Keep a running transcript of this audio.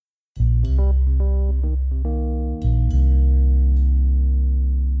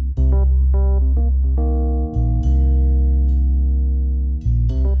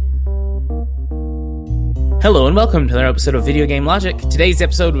Hello and welcome to another episode of Video Game Logic. Today's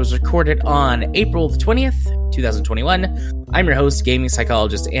episode was recorded on April the 20th, 2021. I'm your host, Gaming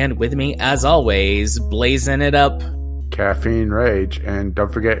Psychologist, and with me, as always, blazing it up, Caffeine Rage, and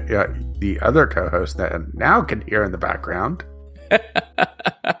don't forget the other co-host that now can hear in the background.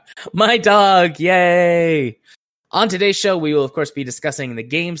 my dog, yay! On today's show, we will, of course, be discussing the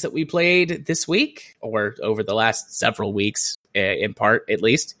games that we played this week, or over the last several weeks, in part, at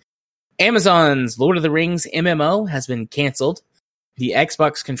least. Amazon's Lord of the Rings MMO has been canceled. The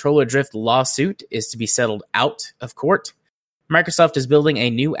Xbox controller drift lawsuit is to be settled out of court. Microsoft is building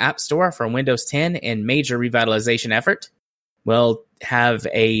a new app store for Windows 10 and major revitalization effort. We'll have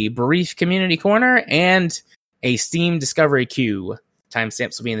a brief community corner and a Steam discovery queue.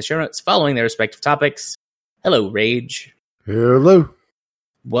 Timestamps will be in the show notes following their respective topics. Hello, Rage. Hello.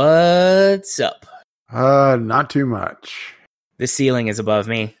 What's up? Not too much. The ceiling is above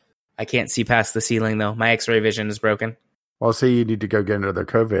me. I can't see past the ceiling, though. My x-ray vision is broken. Well, see, you need to go get another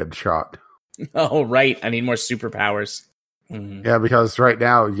COVID shot. Oh, right. I need more superpowers. Mm-hmm. Yeah, because right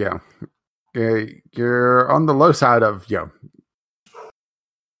now, you're on the low side of,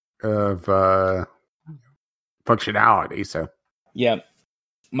 functionality, so. Yeah.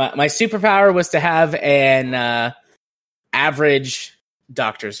 My superpower was to have an average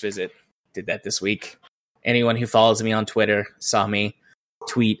doctor's visit. Did that this week. Anyone who follows me on Twitter saw me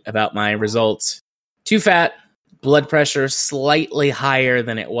tweet about my results. Too fat, blood pressure slightly higher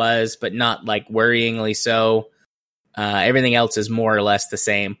than it was, but not like worryingly so. Everything else is more or less the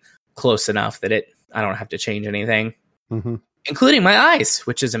same, close enough that I don't have to change anything, including my eyes,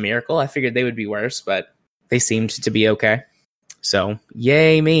 which is a miracle. I figured they would be worse, but they seemed to be okay. So,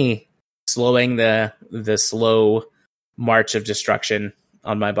 yay me, slowing the slow march of destruction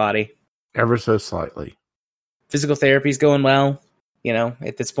on my body. Ever so slightly. Physical therapy's going well.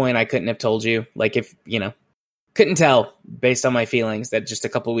 At this point, I couldn't have told you. Couldn't tell based on my feelings that just a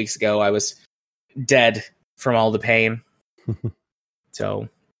couple weeks ago I was dead from all the pain. So,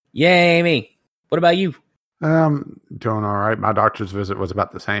 yay me. What about you? Doing all right. My doctor's visit was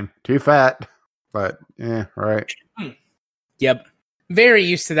about the same. Too fat, but yeah, right. Yep. Very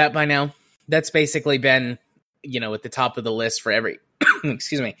used to that by now. That's basically been, at the top of the list for every,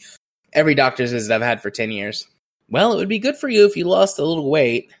 every doctor's visit I've had for 10 years. Well, it would be good for you if you lost a little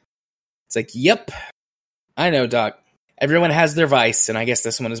weight. It's like, yep, I know, doc. Everyone has their vice, and I guess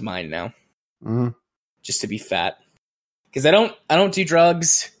this one is mine now. Mm-hmm. Just to be fat. Because I don't do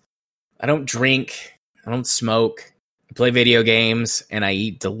drugs. I don't drink. I don't smoke. I play video games, and I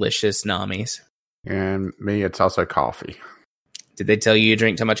eat delicious Namis. And me, it's also coffee. Did they tell you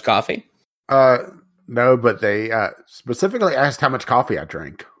drink too much coffee? No, but they specifically asked how much coffee I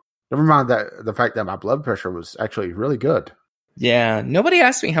drink. Never mind the fact that my blood pressure was actually really good. Yeah, nobody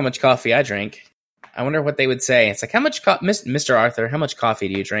asked me how much coffee I drink. I wonder what they would say. It's like, how much, Mr. Arthur, how much coffee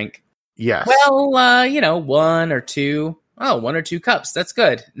do you drink? Yes. Well, 1 or 2. Oh, 1 or 2 cups. That's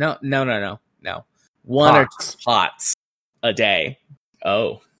good. No. 1 or 2 pots a day.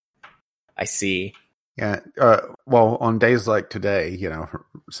 Oh, I see. Yeah. Well, on days like today,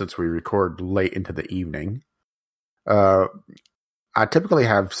 since we record late into the evening, I typically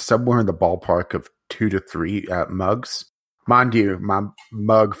have somewhere in the ballpark of 2 to 3 mugs. Mind you, my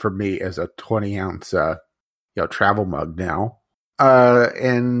mug for me is a 20-ounce travel mug now,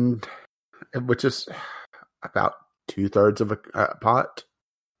 and which is about 2/3 of a pot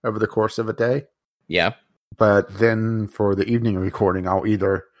over the course of a day. Yeah. But then for the evening recording, I'll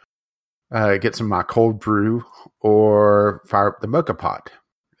either get some of my cold brew or fire up the mocha pot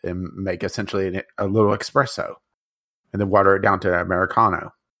and make essentially a little espresso. And then water it down to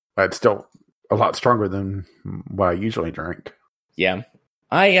Americano. But it's still a lot stronger than what I usually drink. Yeah.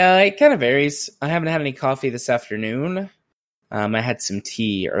 It kind of varies. I haven't had any coffee this afternoon. I had some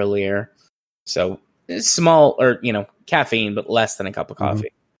tea earlier. So, it's small, or, caffeine, but less than a cup of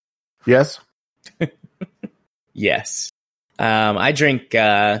coffee. Mm-hmm. Yes? Yes. I drink,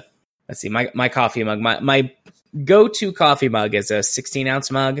 let's see, my coffee mug. My go-to coffee mug is a 16-ounce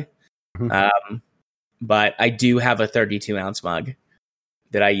mug. Mm-hmm. But I do have a 32-ounce mug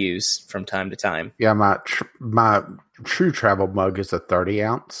that I use from time to time. Yeah, my true travel mug is a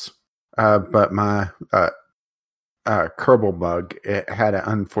 30-ounce. But my Kerbal mug, it had an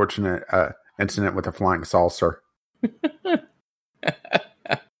unfortunate incident with a flying saucer.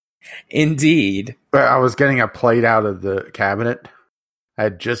 Indeed. But I was getting a plate out of the cabinet. I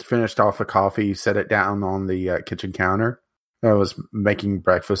had just finished off a coffee, set it down on the kitchen counter. I was making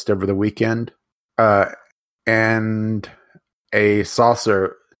breakfast over the weekend, and a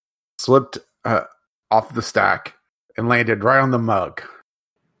saucer slipped off the stack and landed right on the mug.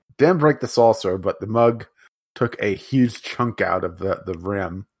 Didn't break the saucer, but the mug took a huge chunk out of the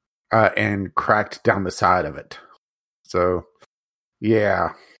rim and cracked down the side of it. So, yeah.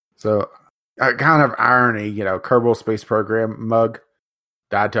 So, kind of irony, Kerbal Space Program mug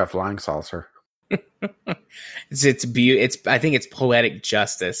died to a flying saucer. I think it's poetic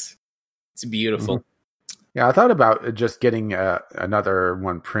justice. It's beautiful. Mm-hmm. Yeah, I thought about just getting another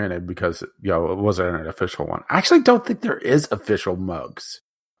one printed because, it wasn't an official one. I actually don't think there is official mugs.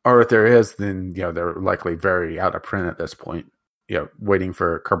 Or if there is, then, they're likely very out of print at this point. Waiting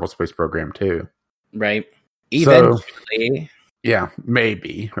for Kerbal Space Program 2. Right. Eventually. So, yeah,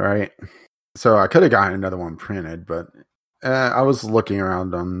 maybe, right? So I could have gotten another one printed, but I was looking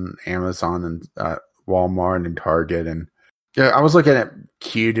around on Amazon and Walmart and Target, and I was looking at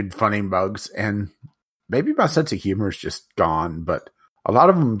cute and funny mugs, and maybe my sense of humor is just gone, but a lot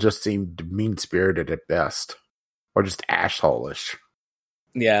of them just seem mean-spirited at best, or just asshole-ish.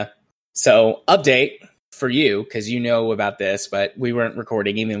 Yeah. So, update for you, because you know about this, but we weren't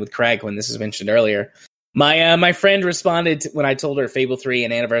recording even with Craig when this was mentioned earlier. My friend responded when I told her Fable 3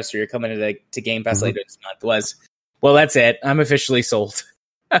 and Anniversary are coming to Game Pass later this month was, well, that's it. I'm officially sold.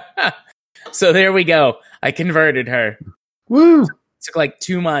 So there we go. I converted her. Woo! It took like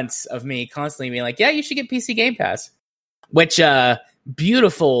 2 months of me constantly being like, yeah, you should get PC Game Pass. Which,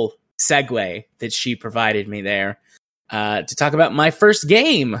 beautiful segue that she provided me there to talk about my first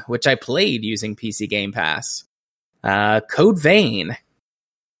game, which I played using PC Game Pass. Code Vein.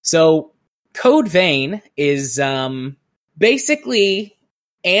 So, Code Vein is basically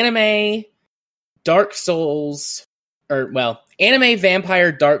anime Dark Souls, anime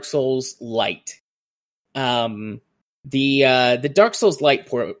vampire Dark Souls light. The Dark Souls light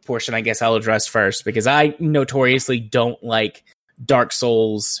portion, I guess I'll address first, because I notoriously don't like Dark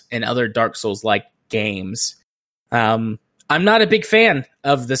Souls and other Dark Souls-like games. I'm not a big fan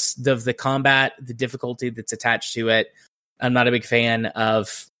of the combat, the difficulty that's attached to it. I'm not a big fan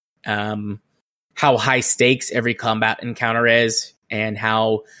of how high stakes every combat encounter is, and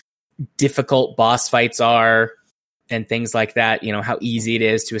how difficult boss fights are, and things like that. How easy it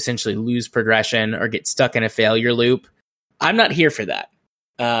is to essentially lose progression or get stuck in a failure loop. I'm not here for that.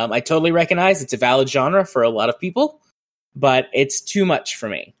 I totally recognize it's a valid genre for a lot of people, but it's too much for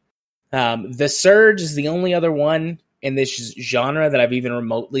me. The Surge is the only other one in this genre that I've even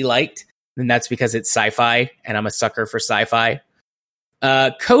remotely liked, and that's because it's sci-fi, and I'm a sucker for sci-fi.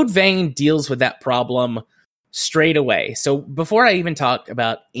 Code Vein deals with that problem straight away. So before I even talk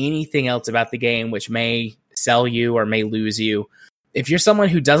about anything else about the game, which may sell you or may lose you, if you're someone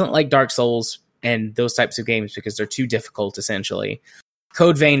who doesn't like Dark Souls and those types of games because they're too difficult, essentially,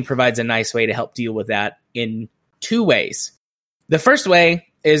 Code Vein provides a nice way to help deal with that in two ways. The first way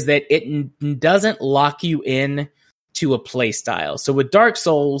is that it doesn't lock you in to a play style. So with Dark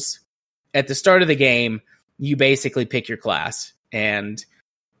Souls, at the start of the game, you basically pick your class. And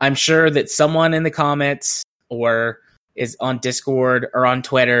I'm sure that someone in the comments or is on Discord or on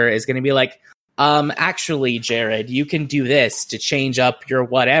Twitter is going to be like, actually, Jared, you can do this to change up your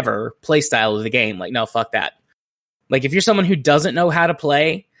whatever playstyle of the game. Like, no, fuck that. Like, if you're someone who doesn't know how to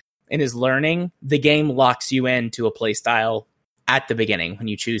play and is learning, the game locks you into a playstyle at the beginning when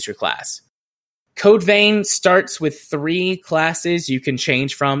you choose your class. Code Vein starts with 3 classes you can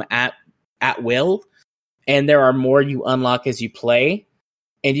change from at will, and there are more you unlock as you play.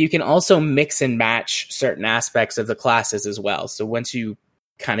 And you can also mix and match certain aspects of the classes as well. So once you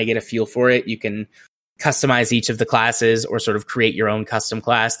kind of get a feel for it, you can customize each of the classes or sort of create your own custom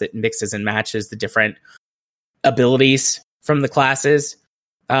class that mixes and matches the different abilities from the classes.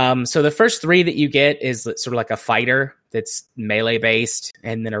 So the first 3 that you get is sort of like a fighter that's melee based,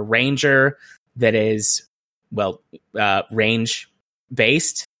 and then a ranger that is, range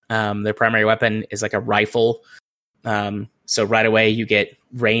based. Their primary weapon is like a rifle. So right away you get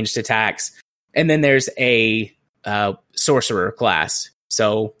ranged attacks. And then there's a sorcerer class.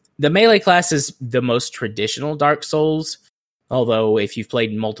 So the melee class is the most traditional Dark Souls. Although if you've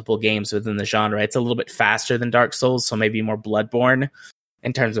played multiple games within the genre, it's a little bit faster than Dark Souls. So maybe more Bloodborne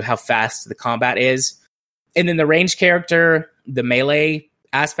in terms of how fast the combat is. And then the range character, the melee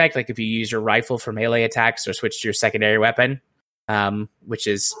aspect, like if you use your rifle for melee attacks or switch to your secondary weapon, which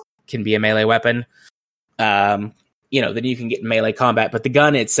can be a melee weapon, then you can get melee combat. But the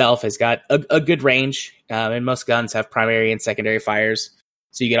gun itself has got a good range, and most guns have primary and secondary fires,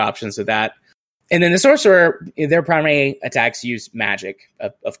 so you get options with that. And then the sorcerer, their primary attacks use magic,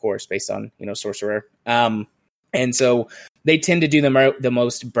 of course, based on sorcerer. And so they tend to do the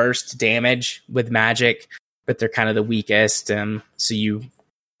most burst damage with magic, but they're kind of the weakest. So you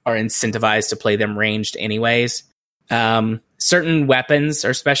are incentivized to play them ranged anyways. Certain weapons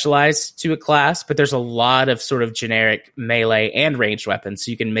are specialized to a class, but there's a lot of sort of generic melee and ranged weapons, so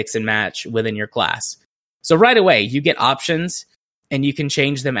you can mix and match within your class. So right away, you get options, and you can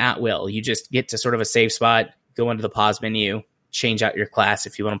change them at will. You just get to sort of a save spot, go into the pause menu, change out your class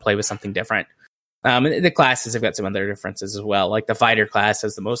if you want to play with something different. The classes have got some other differences as well. Like the fighter class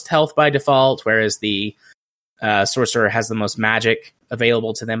has the most health by default, whereas the sorcerer has the most magic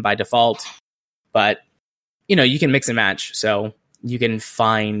available to them by default. But you can mix and match, so you can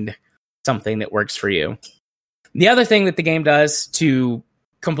find something that works for you. The other thing that the game does to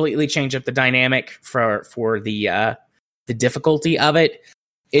completely change up the dynamic for the difficulty of it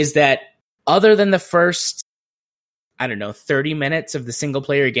is that other than the first, 30 minutes of the single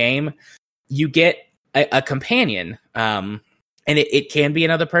player game, you get a companion. And it can be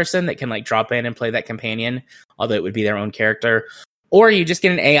another person that can like drop in and play that companion, although it would be their own character. Or you just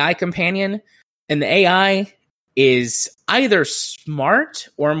get an AI companion, and the AI is either smart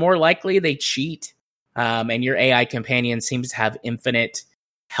or more likely they cheat. And your AI companion seems to have infinite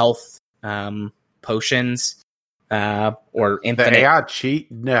health potions or infinite. The AI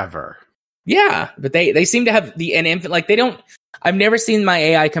cheat? Never. Yeah, but they seem to have an infinite. Like they don't. I've never seen my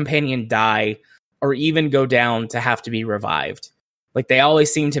AI companion die or even go down to have to be revived. Like they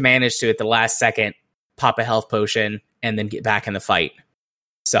always seem to manage to at the last second pop a health potion and then get back in the fight.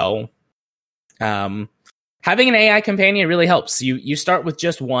 So, having an AI companion really helps. You start with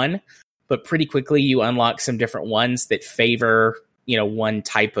just one, but pretty quickly you unlock some different ones that favor, one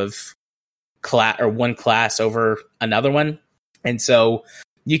type of class or one class over another one. And so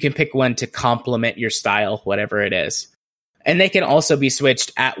you can pick one to complement your style, whatever it is. And they can also be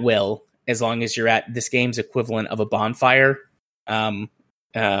switched at will, as long as you're at this game's equivalent of a bonfire. So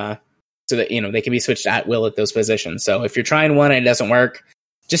that, they can be switched at will at those positions. So if you're trying one and it doesn't work,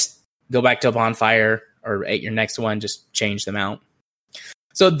 just go back to a bonfire, or at your next one, just change them out.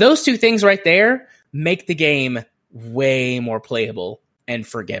 So those two things right there make the game way more playable and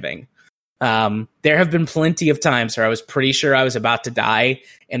forgiving. There have been plenty of times where I was pretty sure I was about to die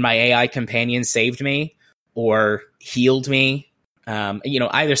and my AI companion saved me or healed me.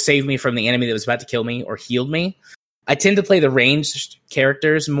 Either saved me from the enemy that was about to kill me or healed me. I tend to play the ranged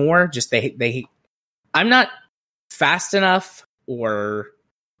characters more. Just I'm not fast enough or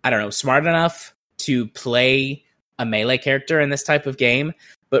smart enough to play a melee character in this type of game,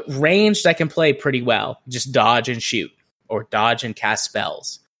 but ranged I can play pretty well. Just dodge and shoot, or dodge and cast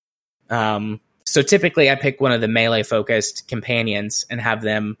spells. So typically I pick one of the melee focused companions and have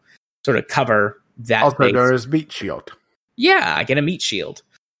them sort of cover that. Also known as meat shield. Yeah, I get a meat shield.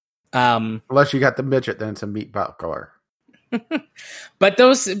 Unless you got the midget, then it's a meat buckler. But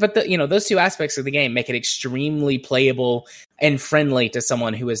those two aspects of the game make it extremely playable and friendly to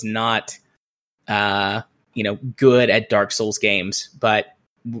someone who is not, good at Dark Souls games, but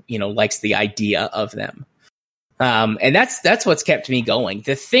likes the idea of them. And that's what's kept me going.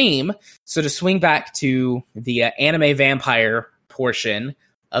 The theme. So to swing back to the anime vampire portion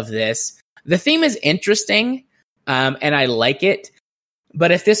of this, the theme is interesting, and I like it.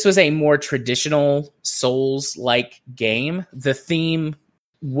 But if this was a more traditional Souls-like game, the theme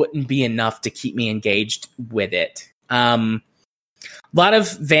wouldn't be enough to keep me engaged with it. A lot of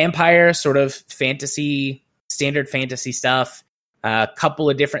vampire sort of fantasy, standard fantasy stuff. A couple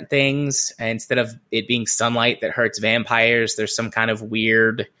of different things. Instead of it being sunlight that hurts vampires, there's some kind of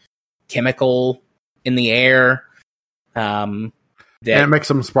weird chemical in the air. And it makes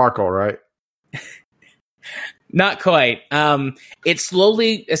them sparkle, right? Not quite. It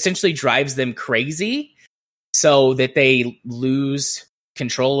slowly essentially drives them crazy so that they lose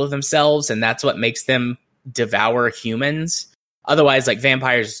control of themselves, and that's what makes them devour humans. Otherwise, like,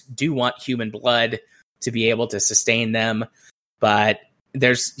 vampires do want human blood to be able to sustain them, but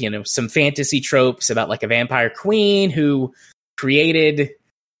there's, some fantasy tropes about like a vampire queen who created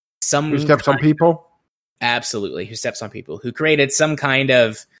some... Who steps on people? Absolutely. Who steps on people. Who created some kind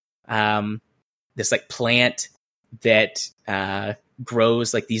of this like plant that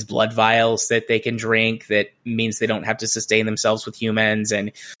grows like these blood vials that they can drink. That means they don't have to sustain themselves with humans.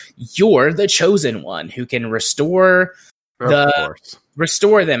 And you're the chosen one who can restore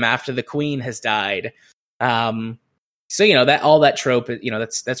them after the queen has died. So that all that trope,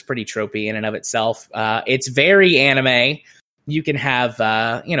 that's pretty tropey in and of itself. It's very anime. You can have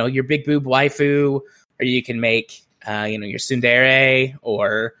your big boob waifu, or you can make your tsundere,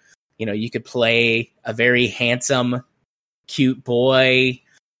 or you could play a very handsome, cute boy.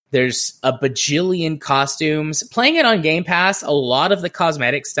 There's a bajillion costumes. Playing it on Game Pass, a lot of the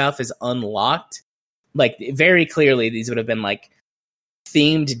cosmetic stuff is unlocked. Like, very clearly, these would have been like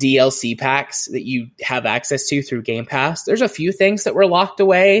themed DLC packs that you have access to through Game Pass. There's a few things that were locked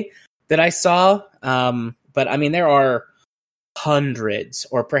away that I saw. But I mean, there are hundreds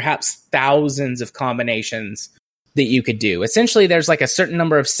or perhaps thousands of combinations that you could do. Essentially, there's like a certain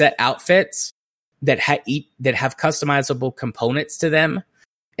number of set outfits that that have customizable components to them.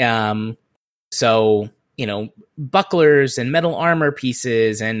 So, you know, bucklers and metal armor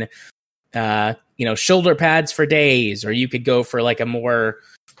pieces and, you know, shoulder pads for days, or you could go for like a more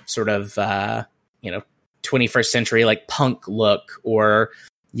sort of, you know, 21st century, like punk look, or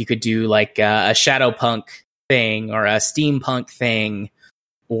you could do like a shadow punk thing or a steampunk thing,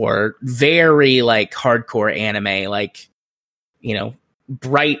 or very like hardcore anime, like, you know,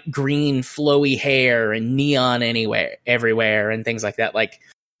 bright green flowy hair and neon everywhere and things like that. Like,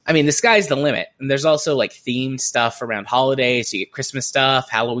 I mean, the sky's the limit. And there's also like themed stuff around holidays. So you get Christmas stuff,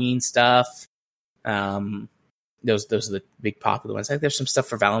 Halloween stuff. Those are the big popular ones. Like, there's some stuff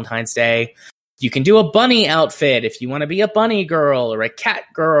for Valentine's Day. You can do a bunny outfit if you want to be a bunny girl or a cat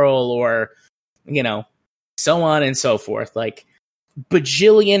girl, or, you know, so on and so forth. Like,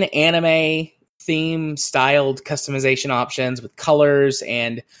 bajillion anime theme styled customization options with colors,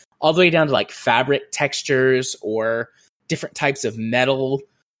 and all the way down to like fabric textures or different types of metal,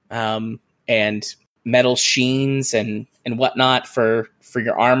 and metal sheens and whatnot for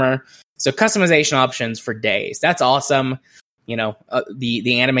your armor. So customization options for days. That's awesome. You know,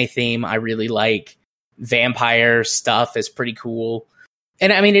 the anime theme I really like. Vampire stuff is pretty cool.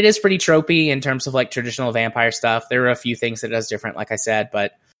 And I mean, it is pretty tropey in terms of like traditional vampire stuff. There are a few things that it does different, like I said,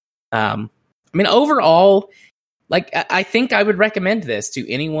 but I mean, overall, like, I think I would recommend this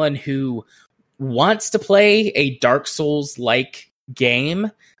to anyone who wants to play a Dark Souls-like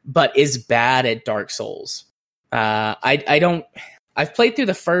game, but is bad at Dark Souls. I've played through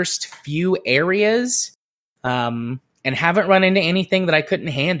the first few areas, and haven't run into anything that I couldn't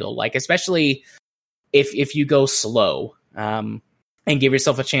handle. Like, especially if you go slow, and give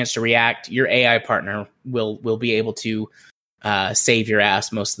yourself a chance to react, your AI partner will be able to save your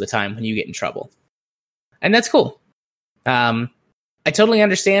ass most of the time when you get in trouble. And that's cool. I totally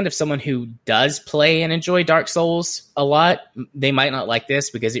understand if someone who does play and enjoy Dark Souls a lot, they might not like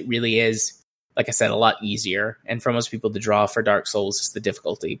this, because it really is, like I said, a lot easier. And for most people, the draw for Dark Souls is the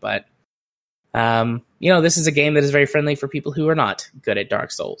difficulty. But, you know, this is a game that is very friendly for people who are not good at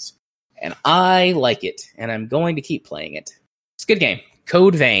Dark Souls. And I like it, and I'm going to keep playing it. It's a good game.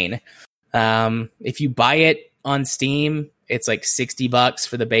 Code Vein. If you buy it on Steam, it's like $60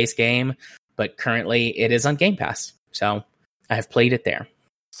 for the base game, but currently it is on Game Pass. So I have played it there.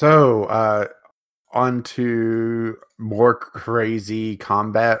 So, on to more crazy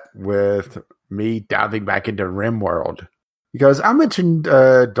combat with me diving back into RimWorld. Because I mentioned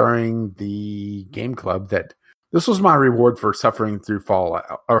during the game club that this was my reward for suffering through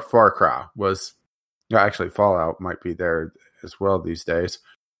Fallout, or Far Cry was. Actually, Fallout might be there as well these days,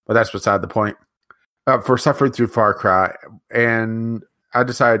 but that's beside the point. For suffering through Far Cry, and I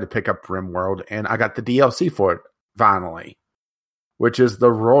decided to pick up RimWorld, and I got the DLC for it finally, which is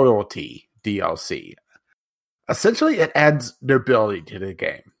the Royalty DLC. Essentially, it adds nobility to the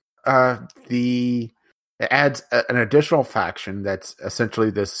game. It adds an additional faction that's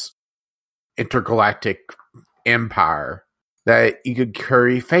essentially this intergalactic empire that you could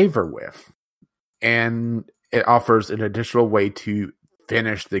curry favor with. And it offers an additional way to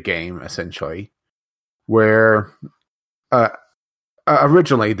finish the game, essentially, where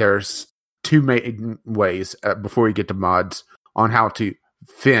originally there's two main ways before you get to mods on how to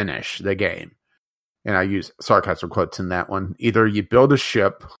finish the game. And I use sarcasm quotes in that one. Either you build a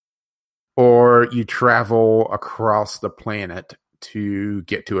ship, or you travel across the planet to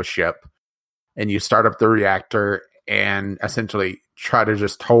get to a ship, and you start up the reactor and essentially try to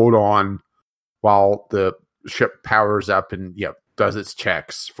just hold on while the ship powers up and does its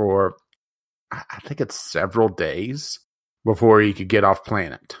checks for, I think it's several days before you could get off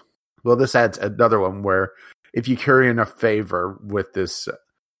planet. Well, this adds another one where if you curry enough favor with this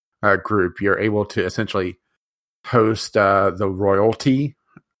group, you're able to essentially host the royalty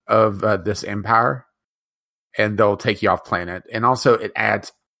of this empire, and they'll take you off planet. And also it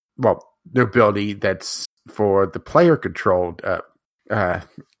adds, nobility that's for the player-controlled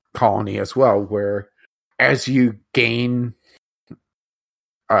colony as well, where as you gain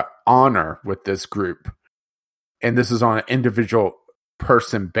honor with this group, and this is on an individual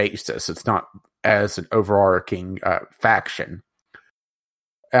person basis, it's not as an overarching faction.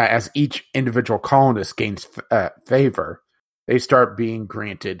 As each individual colonist gains favor, they start being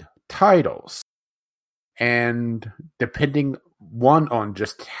granted titles. And depending on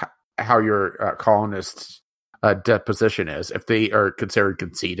just how your colonist's deposition is, if they are considered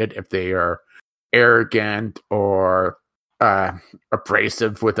conceited, if they are arrogant or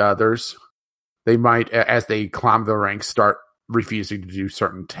abrasive with others, they might, as they climb the ranks, start refusing to do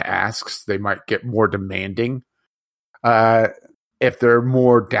certain tasks. They might get more demanding. If they're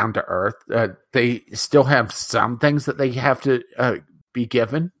more down to earth, they still have some things that they have to be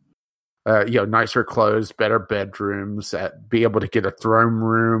given. Nicer clothes, better bedrooms, be able to get a throne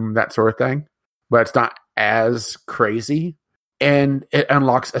room, that sort of thing. But it's not as crazy. And it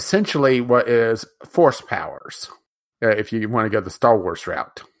unlocks essentially what is force powers, if you want to go the Star Wars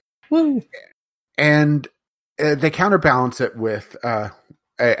route. Woo. And they counterbalance it with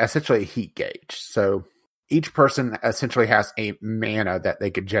essentially a heat gauge. So each person essentially has a mana that they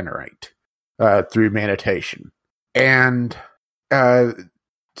could generate through manitation. And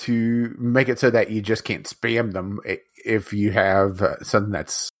to make it so that you just can't spam them, if you have something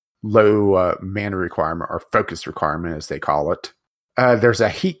that's low mana requirement or focus requirement, as they call it, there's a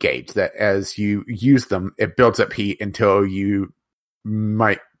heat gauge that as you use them, it builds up heat until you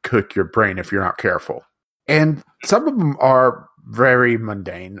might cook your brain if you're not careful. And some of them are very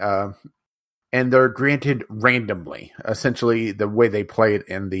mundane, and they're granted randomly. Essentially, the way they play it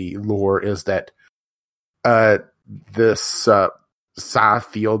in the lore is that this psi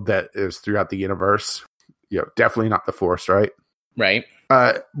field that is throughout the universe, definitely not the Force, right? Right.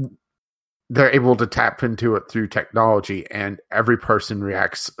 They're able to tap into it through technology, and every person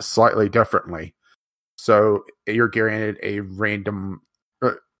reacts slightly differently. So you're granted a random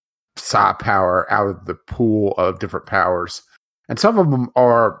psi power out of the pool of different powers. And some of them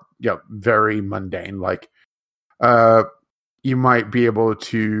are very mundane. Like you might be able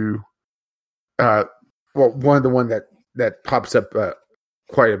to one of the one that pops up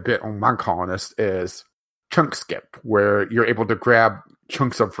quite a bit on my colonist is chunk skip, where you're able to grab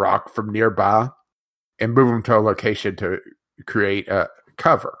chunks of rock from nearby and move them to a location to create a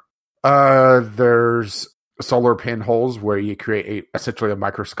cover. There's solar pinholes, where you create essentially a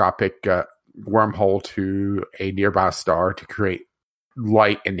microscopic wormhole to a nearby star to create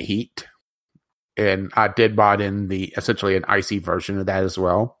light and heat. And I did mod in essentially an icy version of that as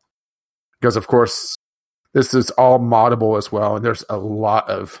well, because of course this is all moddable as well, and there's a lot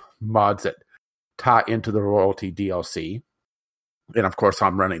of mods that tie into the royalty DLC. And of course,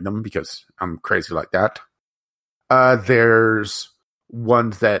 I'm running them because I'm crazy like that. There's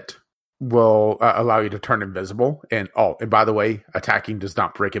ones that will allow you to turn invisible. And by the way, attacking does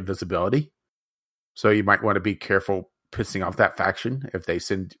not break invisibility. So you might want to be careful pissing off that faction if they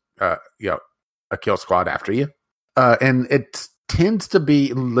send a kill squad after you. And it tends to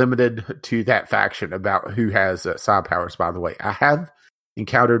be limited to that faction about who has psi powers, by the way. I have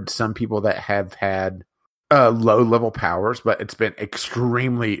encountered some people that have had low level powers, but it's been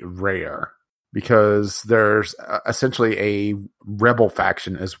extremely rare, because there's essentially a rebel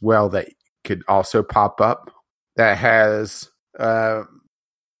faction as well that could also pop up that has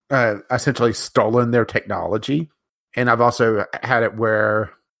essentially stolen their technology. And I've also had it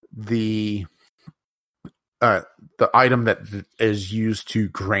where the item that is used to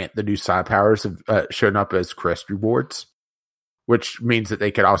grant the new psi powers have shown up as quest rewards, which means that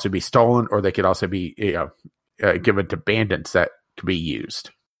they could also be stolen, or they could also be given to bandits that could be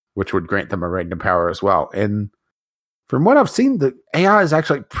used, which would grant them a random power as well. And from what I've seen, the AI is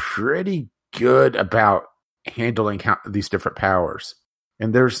actually pretty good about handling these different powers.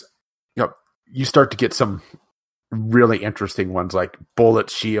 And there's, you start to get some really interesting ones like bullet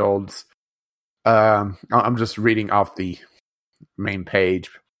shields. I'm just reading off the main page.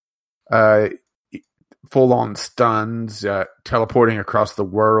 Full-on stuns, teleporting across the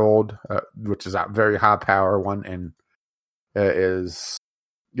world, which is a very high power one, and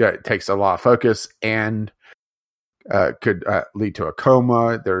it takes a lot of focus and could lead to a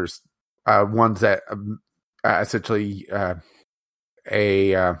coma. There's ones that essentially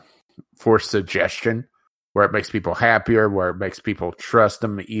a force suggestion, where it makes people happier, where it makes people trust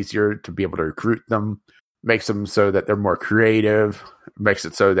them easier to be able to recruit them, makes them so that they're more creative, makes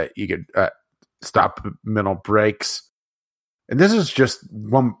it so that you could stop mental breaks. And this is just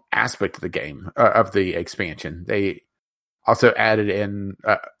one aspect of the game, of the expansion. They also added in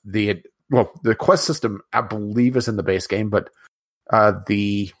the quest system, I believe, is in the base game, but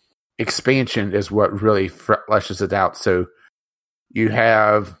the expansion is what really fleshes it out. So you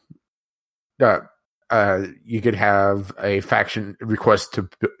have you could have a faction request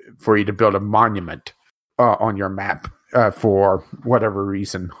for you to build a monument on your map for whatever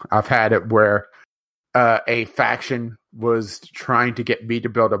reason. I've had it where a faction was trying to get me to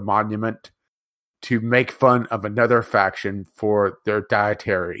build a monument to make fun of another faction for their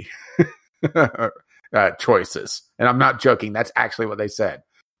dietary choices. And I'm not joking. That's actually what they said.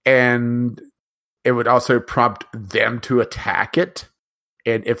 And it would also prompt them to attack it.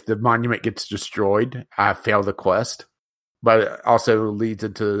 And if the monument gets destroyed, I fail the quest. But it also leads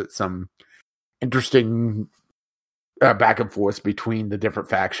into some interesting back and forth between the different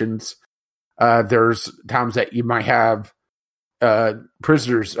factions. There's times that you might have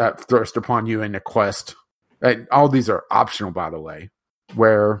prisoners thrust upon you in a quest. All these are optional, by the way,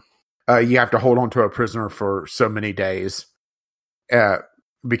 where you have to hold on to a prisoner for so many days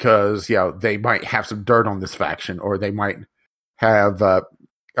because they might have some dirt on this faction, or they might have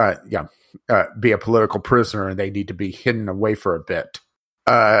be a political prisoner and they need to be hidden away for a bit.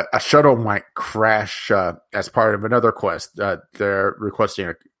 A shuttle might crash as part of another quest. They're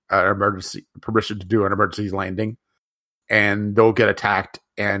requesting an emergency permission to do an emergency landing, and they'll get attacked,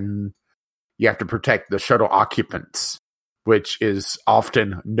 and you have to protect the shuttle occupants, which is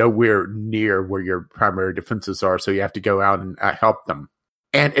often nowhere near where your primary defenses are, so you have to go out and help them.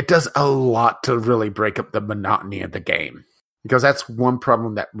 And it does a lot to really break up the monotony of the game, because that's one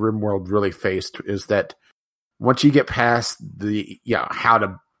problem that RimWorld really faced, is that once you get past the how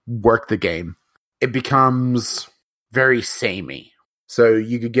to work the game, it becomes very samey. So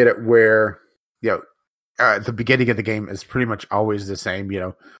you could get it where the beginning of the game is pretty much always the same.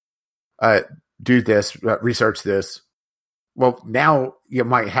 Do this, research this. Well, now you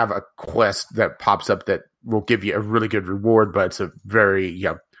might have a quest that pops up that will give you a really good reward, but it's a very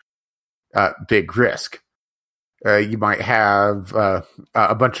big risk. You might have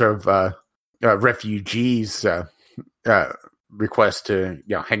a bunch of refugees request to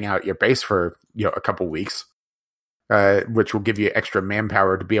hang out at your base for a couple weeks, which will give you extra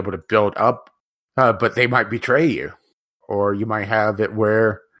manpower to be able to build up, but they might betray you. Or you might have it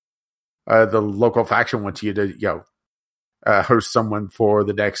where the local faction wants you to host someone for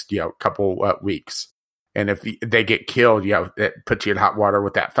the next couple weeks, and if they get killed, it puts you in hot water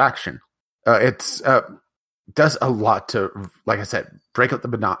with that faction. It's does a lot to, like I said, break up the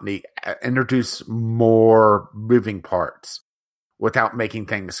monotony, introduce more moving parts without making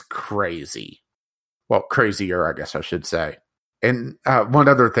things crazy. Well, crazier, I guess I should say. And one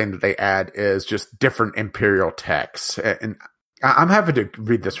other thing that they add is just different Imperial texts. And I'm happy to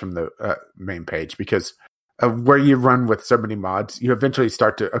read this from the main page, because where you run with so many mods, you eventually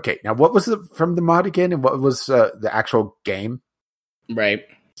start to, okay, now what was from the mod again, and what was the actual game? Right.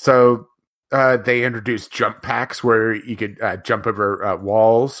 So they introduced jump packs where you could jump over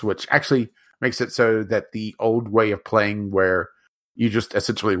walls, which actually makes it so that the old way of playing, where you just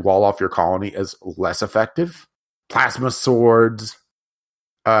essentially wall off your colony, is less effective. Plasma swords,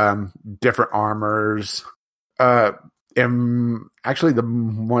 different armors. And actually,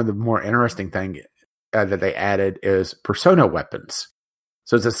 one of the more interesting thing that they added is persona weapons.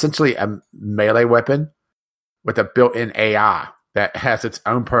 So it's essentially a melee weapon with a built-in AI that has its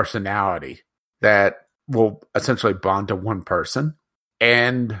own personality that will essentially bond to one person.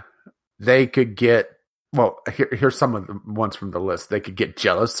 And they could get, here's some of the ones from the list. They could get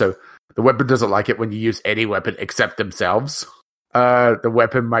jealous. So the weapon doesn't like it when you use any weapon except themselves. The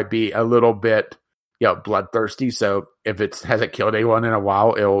weapon might be a little bit, bloodthirsty. So if it hasn't killed anyone in a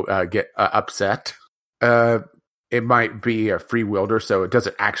while, it'll get upset. It might be a free wielder, so it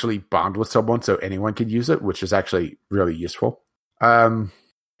doesn't actually bond with someone, so anyone can use it, which is actually really useful.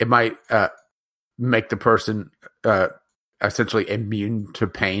 It might make the person essentially immune to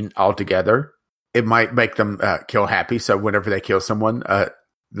pain altogether. It might make them kill happy, so whenever they kill someone,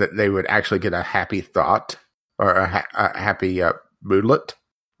 that they would actually get a happy thought or a happy moodlet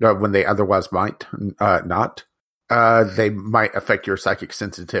when they otherwise might not. They might affect your psychic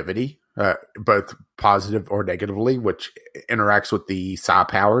sensitivity, both positive or negatively, which interacts with the psi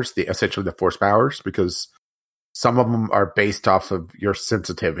powers, essentially the force powers, because some of them are based off of your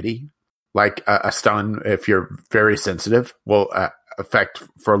sensitivity. Like a stun, if you're very sensitive, will affect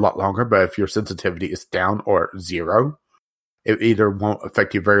for a lot longer, but if your sensitivity is down or 0, it either won't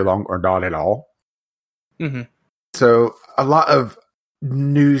affect you very long or not at all. Mm-hmm. So a lot of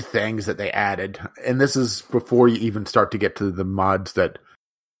new things that they added, and this is before you even start to get to the mods that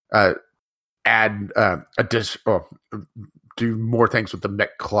add or do more things with the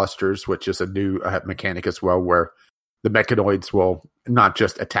mech clusters, which is a new mechanic as well, where the mechanoids will not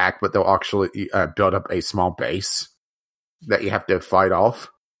just attack, but they'll actually build up a small base that you have to fight off,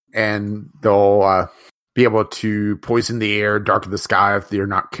 and they'll be able to poison the air, darken the sky if you're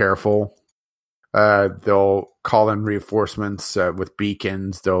not careful. They'll call in reinforcements with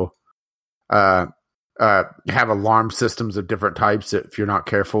beacons. They'll have alarm systems of different types. If you're not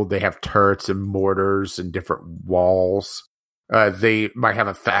careful, they have turrets and mortars and different walls. They might have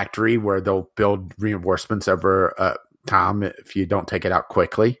a factory where they'll build reinforcements over time if you don't take it out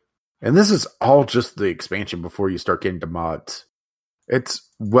quickly. And this is all just the expansion before you start getting to mods. It's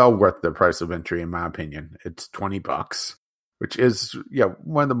well worth the price of entry, in my opinion. It's $20, which is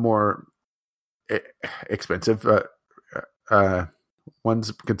one of the more expensive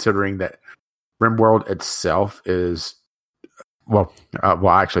ones, considering that RimWorld itself is I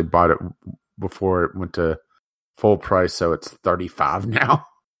actually bought it before it went to full price, so it's $35 now.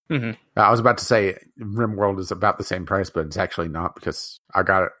 Mm-hmm. I was about to say RimWorld is about the same price, but it's actually not, because I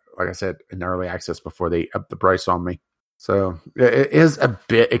got it, like I said, in early access before they upped the price on me. So it is a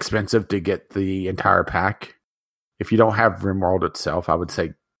bit expensive to get the entire pack. If you don't have RimWorld itself, I would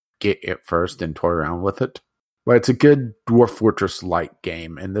say get it first and toy around with it. But it's a good Dwarf Fortress-like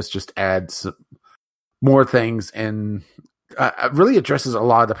game, and this just adds more things and really addresses a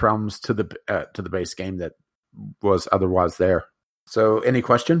lot of the problems to the base game that was otherwise there. So, any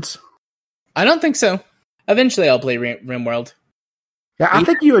questions? I don't think so. Eventually, I'll play RimWorld. Yeah, I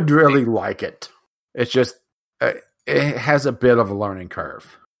think you would really like it. It's just it has a bit of a learning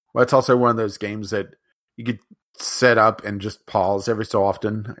curve. But it's also one of those games that you could set up and just pause every so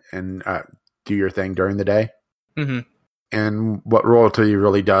often and do your thing during the day. Mm-hmm. And what Royalty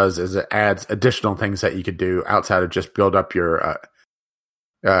really does is it adds additional things that you could do outside of just build up your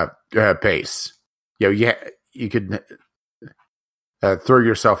base. You could throw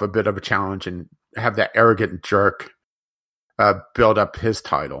yourself a bit of a challenge and have that arrogant jerk build up his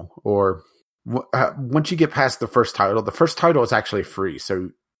title. Or once you get past the first title is actually free.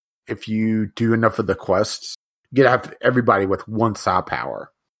 So if you do enough of the quests, you get to have everybody with one star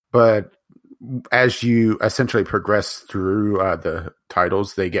power. But as you essentially progress through the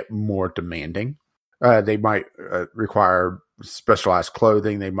titles, they get more demanding. They might require specialized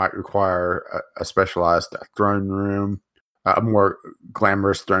clothing. They might require a specialized throne room, a more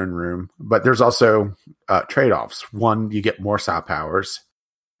glamorous throne room. But there's also trade-offs. One, you get more side powers,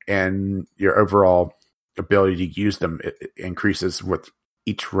 and your overall ability to use them increases with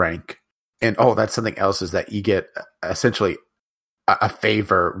each rank. And that's something else, is that you get essentially a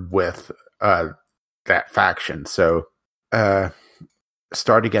favor with that faction. So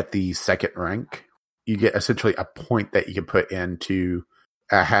starting at the second rank, you get essentially a point that you can put in to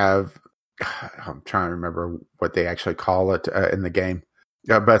have, I'm trying to remember what they actually call it in the game,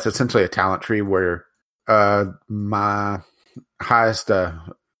 but it's essentially a talent tree where my highest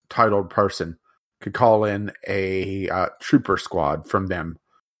titled person could call in a trooper squad from them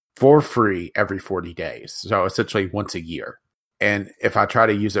for free every 40 days. So essentially once a year. And if I try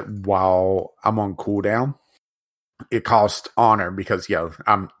to use it while I'm on cooldown, it costs honor because,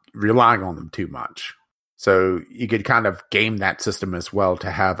 I'm relying on them too much. So you could kind of game that system as well to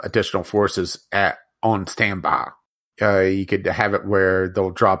have additional forces on standby. You could have it where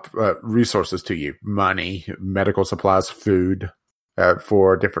they'll drop resources to you, money, medical supplies, food,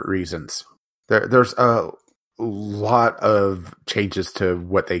 for different reasons. There's a lot of changes to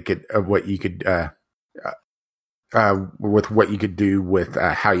what you could do with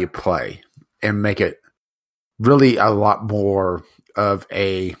how you play, and make it really a lot more of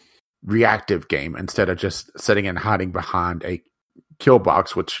a reactive game instead of just sitting and hiding behind a kill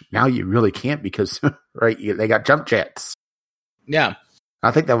box, which now you really can't because they got jump jets. Yeah,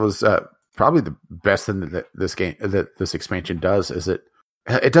 I think that was probably the best thing that this expansion does, is it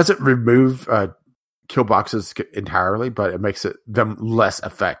doesn't remove kill boxes entirely, but it makes them less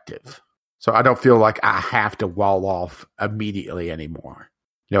effective. So I don't feel like I have to wall off immediately anymore.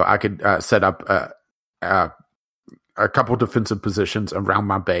 I could set up a couple defensive positions around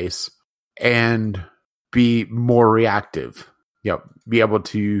my base and be more reactive. Be able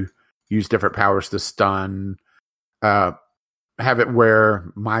to use different powers to stun. Have it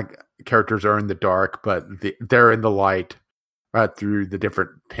where my characters are in the dark, but they're in the light through the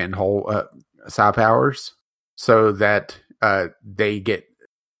different pinhole side powers, so that they get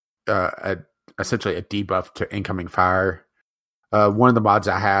essentially a debuff to incoming fire. One of the mods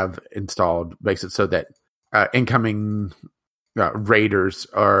I have installed makes it so that incoming raiders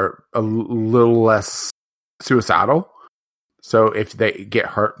are a little less suicidal. So if they get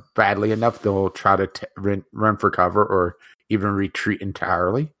hurt badly enough, they'll try to run for cover or even retreat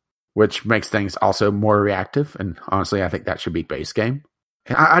entirely, which makes things also more reactive. And honestly, I think that should be base game.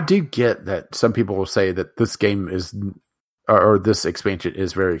 And I do get that some people will say that this game is, or this expansion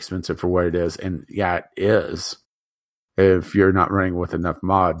is very expensive for what it is. And yeah, it is, if you're not running with enough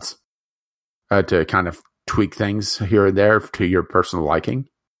mods to kind of tweak things here and there to your personal liking.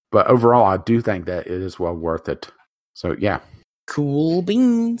 But overall, I do think that it is well worth it. So yeah. Cool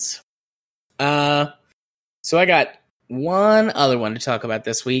beans. So I got one other one to talk about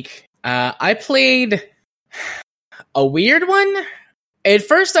this week. I played a weird one. At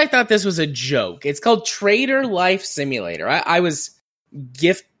first, I thought this was a joke. It's called Trader Life Simulator. I was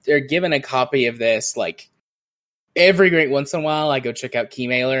given a copy of this like every great once in a while. I go check out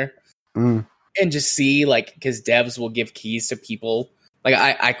Keymailer and just see, like, because devs will give keys to people. Like,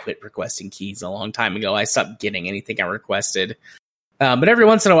 I quit requesting keys a long time ago. I stopped getting anything I requested. But every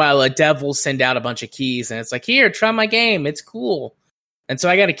once in a while, a dev will send out a bunch of keys, and it's like, here, try my game. It's cool. And so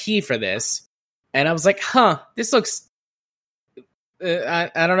I got a key for this. And I was like, this looks, I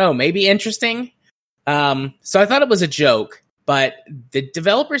don't know, maybe interesting. So I thought it was a joke, but the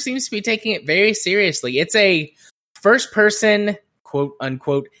developer seems to be taking it very seriously. It's a first-person,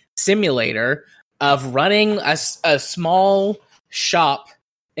 quote-unquote, simulator of running a small shop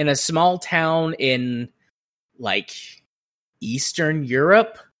in a small town in, like, Eastern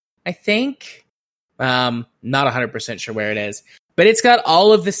Europe, I think. Not 100% sure where it is. But it's got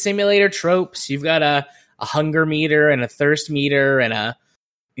all of the simulator tropes. You've got a hunger meter and a thirst meter and a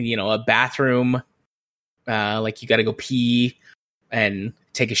bathroom. Like you got to go pee and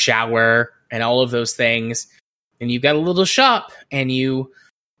take a shower and all of those things. And you've got a little shop and you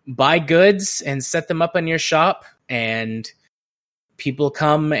buy goods and set them up in your shop, and people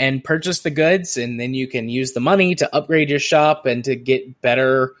come and purchase the goods, and then you can use the money to upgrade your shop and to get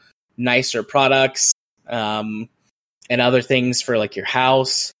better, nicer products, and other things for like your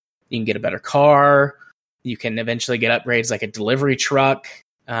house. You can get a better car. You can eventually get upgrades like a delivery truck.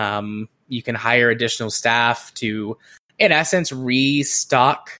 You can hire additional staff to, in essence,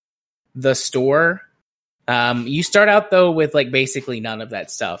 restock the store. You start out though with like basically none of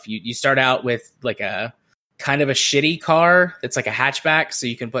that stuff. You start out with like a kind of a shitty car that's like a hatchback, so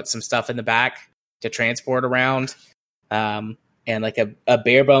you can put some stuff in the back to transport around, and like a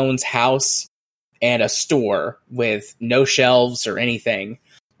bare bones house and a store with no shelves or anything.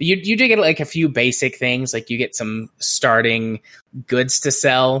 But you do get like a few basic things, like you get some starting goods to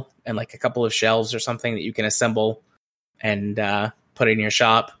sell and like a couple of shelves or something that you can assemble and put in your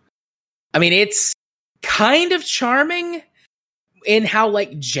shop. I mean, it's kind of charming in how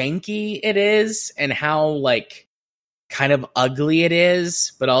like janky it is and how like kind of ugly it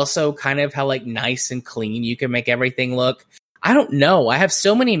is, but also kind of how like nice and clean you can make everything look. I don't know. I have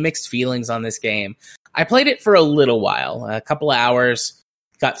so many mixed feelings on this game. I played it for a little while, a couple of hours,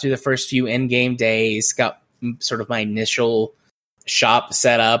 got through the first few in-game days, got sort of my initial shop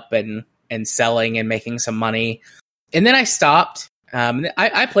set up and selling and making some money. And then I stopped.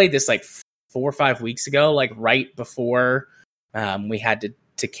 I played this like 4 or 5 weeks ago, like right before we had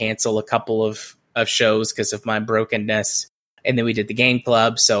to cancel a couple of shows because of my brokenness. And then we did the game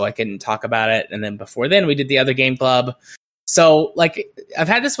club, so I couldn't talk about it. And then before then we did the other game club. So like I've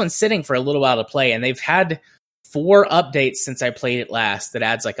had this one sitting for a little while to play, and they've had 4 updates since I played it last that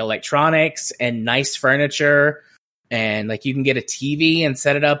adds like electronics and nice furniture. And like you can get a TV and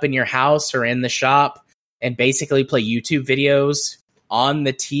set it up in your house or in the shop and basically play YouTube videos on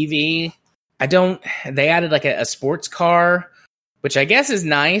the TV. They added like a sports car, which I guess is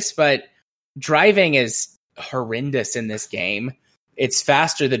nice, but driving is horrendous in this game. It's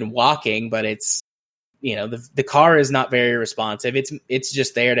faster than walking, but it's, the car is not very responsive. It's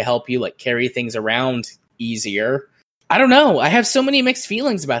just there to help you like carry things around easier. I don't know. I have so many mixed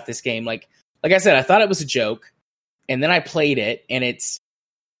feelings about this game. Like I said, I thought it was a joke, and then I played it, and it's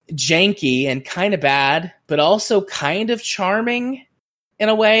janky and kind of bad, but also kind of charming in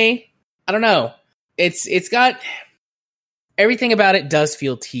a way. I don't know. It's got everything about it does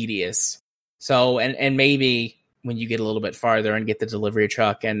feel tedious. So, and maybe when you get a little bit farther and get the delivery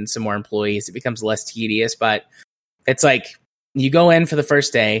truck and some more employees, it becomes less tedious. But it's like you go in for the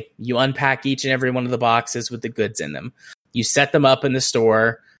first day, you unpack each and every one of the boxes with the goods in them. You set them up in the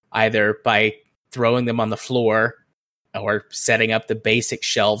store, either by throwing them on the floor or setting up the basic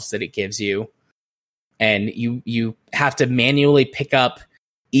shelves that it gives you. And you have to manually pick up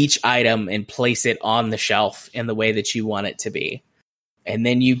each item and place it on the shelf in the way that you want it to be. And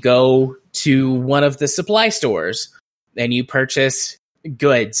then you go to one of the supply stores and you purchase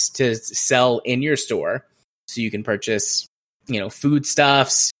goods to sell in your store. So you can purchase,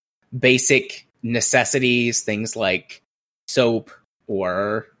 foodstuffs, basic necessities, things like soap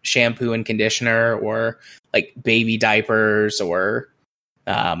or shampoo and conditioner, or like baby diapers, or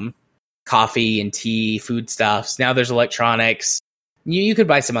coffee and tea, foodstuffs. Now there's electronics. You could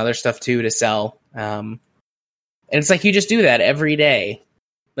buy some other stuff too to sell. And it's like you just do that every day.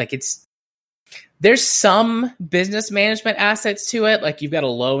 Like There's some business management assets to it. Like you've got a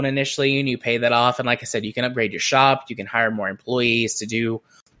loan initially and you pay that off. And like I said, you can upgrade your shop. You can hire more employees to do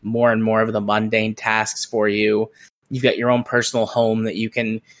more and more of the mundane tasks for you. You've got your own personal home that you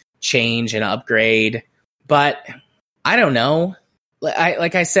can change and upgrade. But I don't know.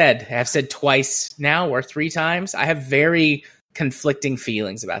 Like I said, I've said twice now or 3 times. I have very conflicting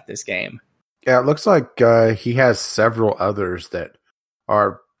feelings about this game. Yeah, it looks like he has several others that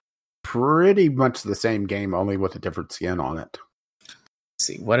are pretty much the same game, only with a different skin on it. Let's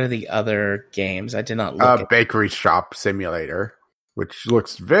see, what are the other games? I did not look at. Bakery Shop Simulator, which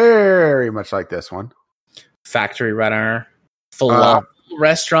looks very much like this one. Factory Runner, Falafel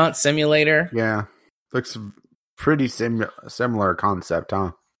Restaurant Simulator. Yeah, looks pretty similar concept,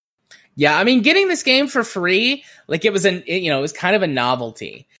 huh? Yeah, I mean, getting this game for free, like it was it was kind of a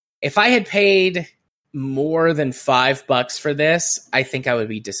novelty. If I had paid more than $5 for this, I think I would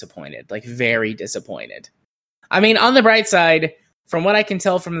be disappointed, like very disappointed. I mean, on the bright side, from what I can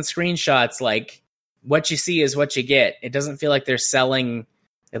tell from the screenshots, like what you see is what you get. It doesn't feel like they're selling,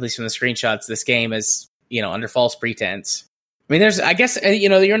 at least from the screenshots, this game as, under false pretense. I mean, I guess,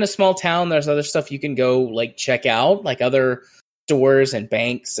 you're in a small town. There's other stuff you can go like check out, like other stores and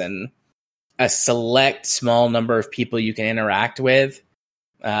banks and a select small number of people you can interact with.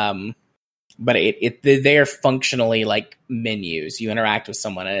 But they are functionally like menus. You interact with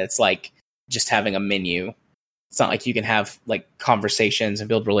someone and it's like just having a menu. It's not like you can have like conversations and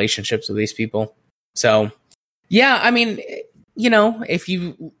build relationships with these people. So, yeah, I mean, if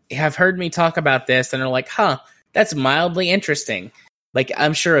you have heard me talk about this and are like, that's mildly interesting. Like,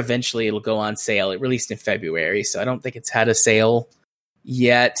 I'm sure eventually it'll go on sale. It released in February, so I don't think it's had a sale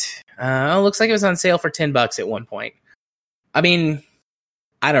yet. It looks like it was on sale for $10 at one point. I mean,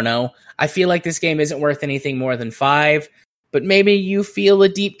 I don't know. I feel like this game isn't worth anything more than $5, but maybe you feel a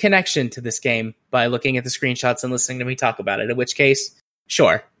deep connection to this game by looking at the screenshots and listening to me talk about it, in which case,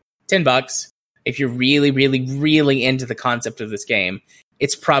 sure, $10. If you're really, really, really into the concept of this game,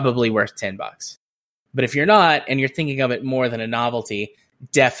 it's probably worth $10. But if you're not, and you're thinking of it more than a novelty,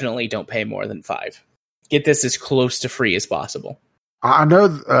 definitely don't pay more than $5. Get this as close to free as possible. I know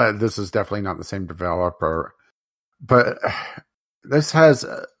this is definitely not the same developer, but this has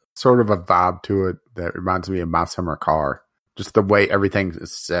sort of a vibe to it that reminds me of My Summer Car. Just the way everything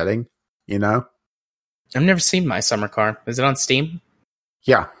is setting, I've never seen My Summer Car. Is it on Steam?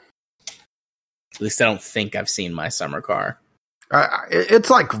 Yeah. At least I don't think I've seen My Summer Car. It's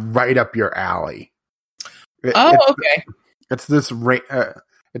like right up your alley. Okay. It's this.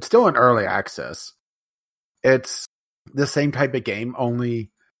 It's still in early access. It's the same type of game,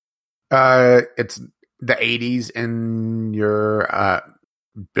 only it's the 80s and you're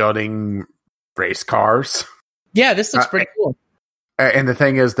building race cars. Yeah, this looks pretty cool. And the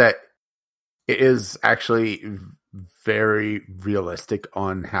thing is that it is actually very realistic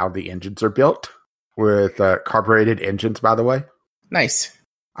on how the engines are built with carbureted engines, by the way. Nice.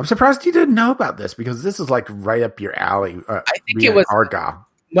 I'm surprised you didn't know about this because this is like right up your alley. I think it was our guy.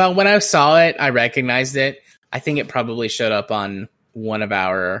 Well, when I saw it, I recognized it. I think it probably showed up on one of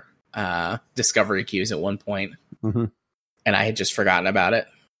our discovery queues at one point, and I had just forgotten about it.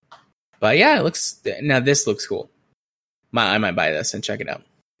 But yeah, this looks cool. I might buy this and check it out.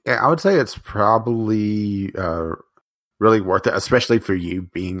 Yeah, I would say it's probably really worth it, especially for you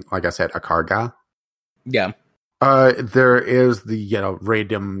being, like I said, a car guy. Yeah. There is the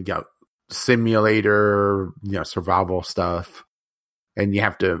random simulator survival stuff, and you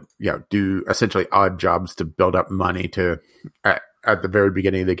have to do essentially odd jobs to build up money to at the very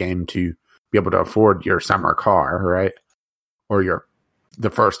beginning of the game to be able to afford your summer car, right? Or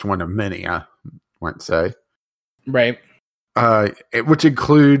the first one of many, I might say. Right. Which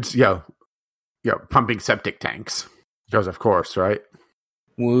includes pumping septic tanks, because of course, right?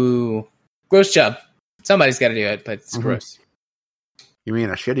 Woo, gross job. Somebody's got to do it, but it's gross. You mean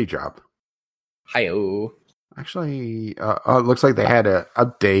a shitty job? Hi-oh. Actually, it looks like they had an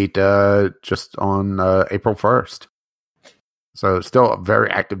update just on April 1st. So still a very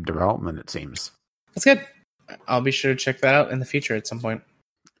active development, it seems. That's good. I'll be sure to check that out in the future at some point.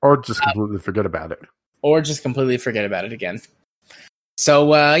 Or just completely forget about it. Or just completely forget about it again. So,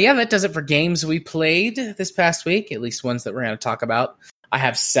 that does it for games we played this past week, at least ones that we're going to talk about. I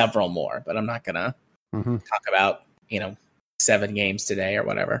have several more, but I'm not going to talk about, 7 games today or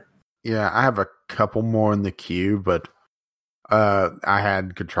whatever. Yeah, I have a couple more in the queue, but I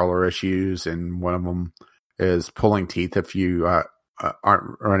had controller issues, and one of them is pulling teeth if you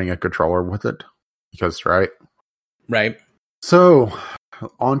aren't running a controller with it. Because, right? Right. So,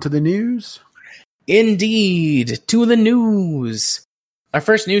 on to the news. Indeed, to the news. Our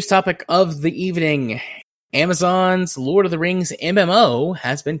first news topic of the evening: Amazon's Lord of the Rings MMO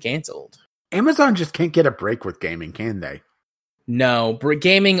has been canceled. Amazon just can't get a break with gaming, can they? No,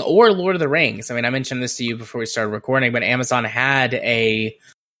 gaming or Lord of the Rings. I mean, I mentioned this to you before we started recording, but Amazon had a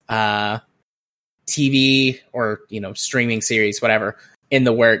TV or streaming series, whatever, in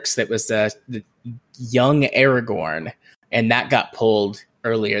the works that was the Young Aragorn, and that got pulled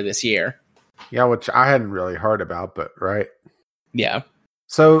earlier this year. Yeah, which I hadn't really heard about, but right. Yeah.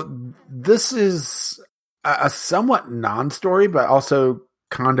 So this is a somewhat non-story, but also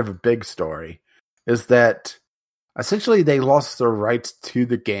kind of a big story, is that essentially they lost their rights to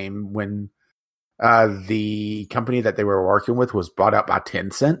the game when the company that they were working with was bought out by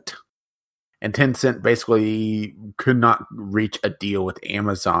Tencent. And Tencent basically could not reach a deal with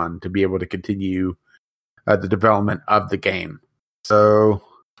Amazon to be able to continue the development of the game. So,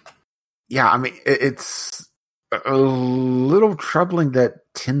 yeah, I mean, it's a little troubling that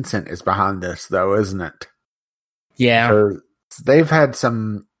Tencent is behind this, though, isn't it? Yeah. So they've had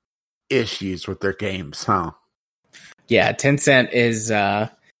some issues with their games, huh? Yeah, Tencent is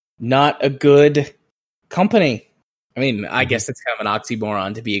not a good company. I mean, I guess it's kind of an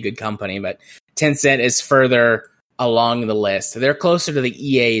oxymoron to be a good company, but Tencent is further along the list. They're closer to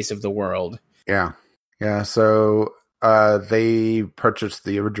the EAs of the world. Yeah. Yeah, so they purchased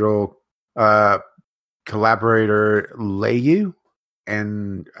the original collaborator Leyou,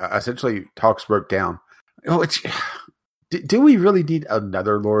 and essentially talks broke down. Which, do we really need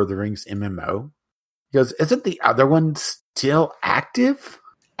another Lord of the Rings MMO? Because isn't the other one still active?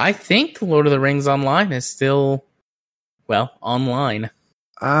 I think Lord of the Rings Online is still, online.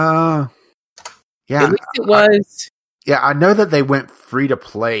 Yeah. At least it was. I know that they went free to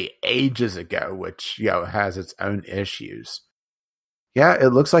play ages ago, which, has its own issues. Yeah, it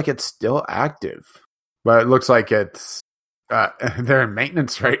looks like it's still active. But it looks like it's they're in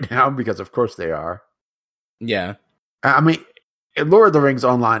maintenance right now, because of course they are. Yeah. I mean, Lord of the Rings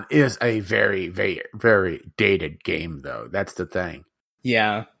Online is a very, very, very dated game, though. That's the thing.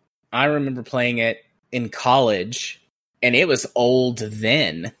 Yeah. I remember playing it in college, and it was old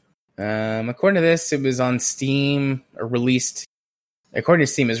then. According to this, it was on Steam, or released. According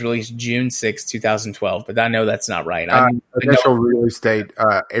to Steam, it was released June 6, 2012, but I know that's not right. Initial release date,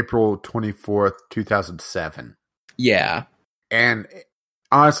 April 24th, 2007. Yeah. And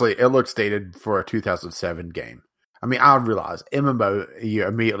honestly, it looks dated for a 2007 game. I mean, I realize MMO, you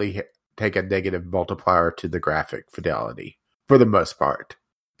immediately take a negative multiplier to the graphic fidelity, for the most part.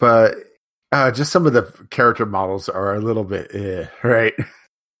 But just some of the character models are a little bit, right?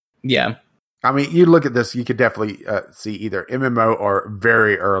 Yeah. I mean, you look at this, you could definitely see either MMO or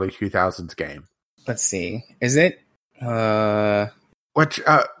very early 2000s game. Let's see. Is it? Which,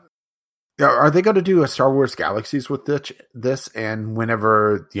 are they going to do a Star Wars Galaxies with this? And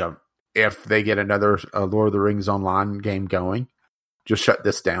whenever, if they get another Lord of the Rings Online game going, just shut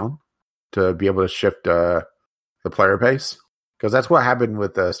this down to be able to shift the player base? Because that's what happened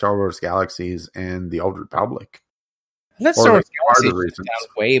with Star Wars Galaxies and the Old Republic. That Star Wars Galaxies was down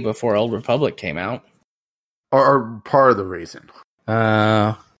way before Old Republic came out. Or part of the reason.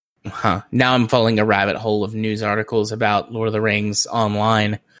 Now I'm following a rabbit hole of news articles about Lord of the Rings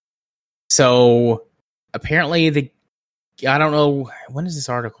Online. So apparently I don't know, when is this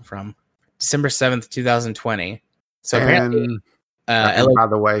article from? December 7th, 2020. So apparently, by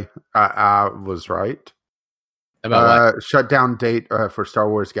the way, I was right. About what? Shutdown date for Star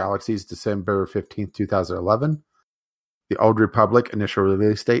Wars Galaxies, December 15th, 2011. The Old Republic initial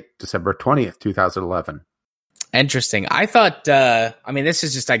release date, December 20th, 2011. Interesting. I thought, this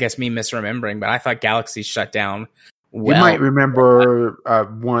is just, I guess, me misremembering, but I thought Galaxy shut down. You might remember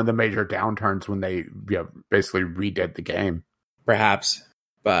one of the major downturns when they basically redid the game. Perhaps.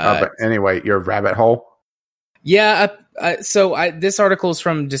 But anyway, your rabbit hole? Yeah. This article is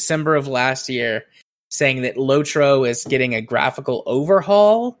from December of last year, saying that Lotro is getting a graphical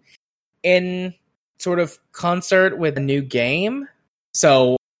overhaul in sort of concert with a new game.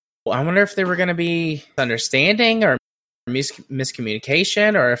 So I wonder if they were going to be understanding or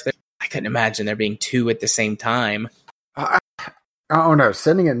miscommunication, or if I couldn't imagine there being two at the same time. I don't know.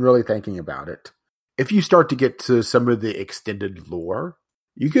 Sitting and really thinking about it, if you start to get to some of the extended lore,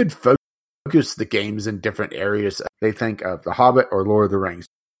 you could focus the games in different areas. They think of The Hobbit or Lord of the Rings.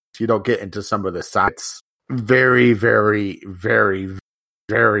 You don't get into some of the sites. Very, very, very,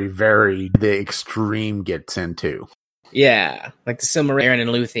 very, very the extreme gets into. Yeah, like the Silmarillion and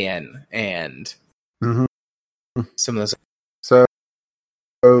Luthien and some of those. So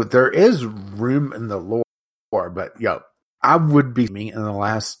there is room in the lore, but I would be in the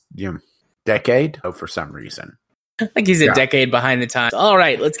last decade for some reason. Like he's a decade behind the times. All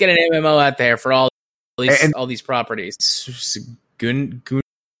right, let's get an MMO out there for all these properties. Gundabad?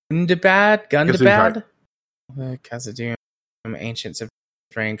 The Khazad-dûm, Ancient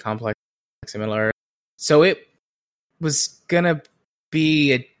Subterranean Complex, similar. So it was gonna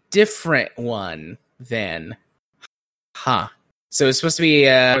be a different one then. Huh. So it's supposed to be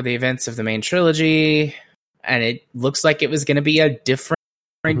the events of the main trilogy, and it looks like it was gonna be a different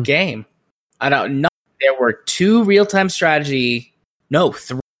game. I don't know. There were three real-time strategy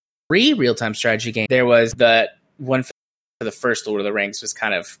games. There was the one for the first Lord of the Rings was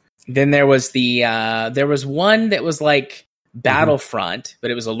kind of. Then there was there was one that was like Battlefront, but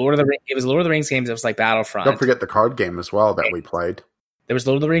it was a Lord of the Rings game that was like Battlefront. Don't forget the card game as well that we played. There was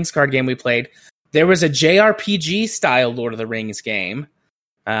Lord of the Rings card game we played. There was a JRPG style Lord of the Rings game,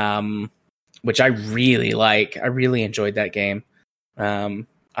 which I really like. I really enjoyed that game.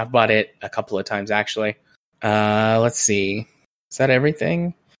 I've bought it a couple of times actually. Let's see. Is that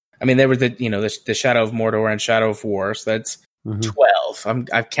everything? I mean, there was the Shadow of Mordor and Shadow of War. So that's 12.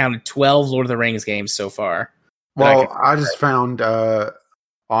 I've counted 12 Lord of the Rings games so far. Well, I just found on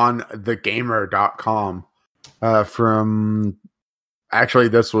thegamer.com from actually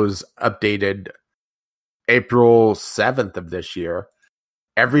this was updated April 7th of this year.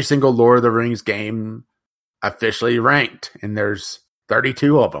 Every single Lord of the Rings game officially ranked, and there's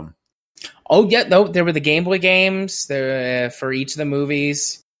 32 of them. Oh, yeah. No, there were the Game Boy games for each of the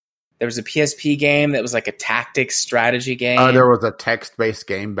movies. There was a PSP game that was like a tactics strategy game. There was a text-based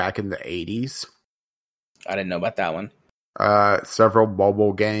game back in the 80s. I didn't know about that one. Several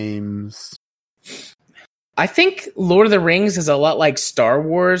mobile games. I think Lord of the Rings is a lot like Star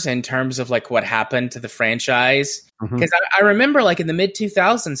Wars in terms of like what happened to the franchise. Because I remember like in the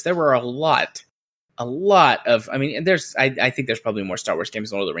mid-2000s, there were a lot of, I mean, I think there's probably more Star Wars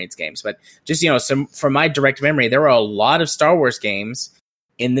games than Lord of the Rings games, but just, from my direct memory, there were a lot of Star Wars games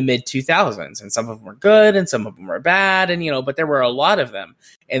in the mid-2000s, and some of them were good and some of them were bad, and, but there were a lot of them.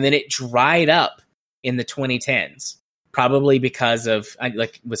 And then it dried up in the 2010s, probably because of,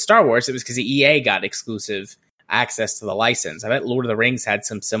 like with Star Wars, it was because the EA got exclusive access to the license. I bet Lord of the Rings had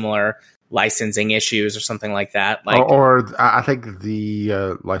some similar licensing issues or something like that. Or I think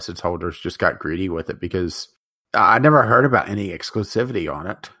the license holders just got greedy with it because I never heard about any exclusivity on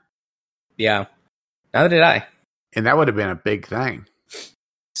it. Yeah, neither did I. And that would have been a big thing.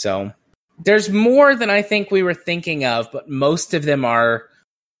 So there's more than I think we were thinking of, but most of them are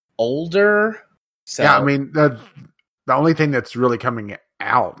older. So yeah, I mean, the only thing that's really coming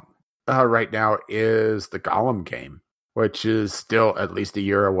out right now is the Gollum game, which is still at least a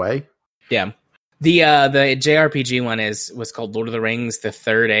year away. Yeah. The JRPG one was called Lord of the Rings, The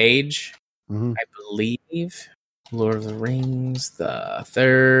Third Age, I believe. Lord of the Rings, The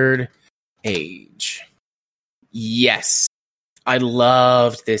Third Age. Yes. I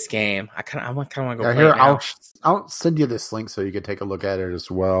loved this game. I kind of want to go play it now. I'll send you this link so you can take a look at it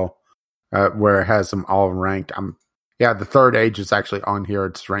as well, where it has them all ranked. The Third Age is actually on here.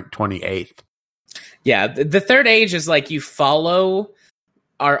 It's ranked 28th. Yeah, the Third Age is like you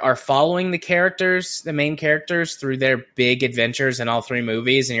are following the main characters through their big adventures in all three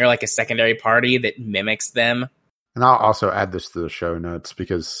movies, and you're like a secondary party that mimics them. And I'll also add this to the show notes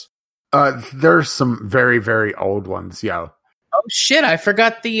because there's some very, very old ones. Yeah. Oh shit! I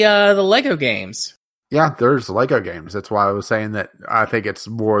forgot the Lego games. Yeah, there's Lego games. That's why I was saying that I think it's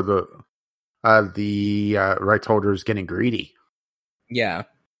more the rights holders getting greedy. Yeah.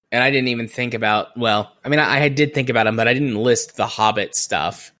 And I didn't even think about, I did think about them, but I didn't list the Hobbit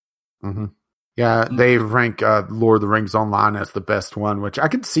stuff. Mm-hmm. Yeah, they rank Lord of the Rings Online as the best one, which I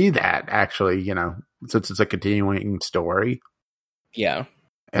could see that, actually, since it's a continuing story. Yeah.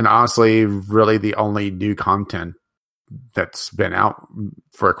 And honestly, really the only new content that's been out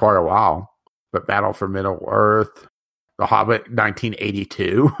for quite a while. But Battle for Middle-earth, The Hobbit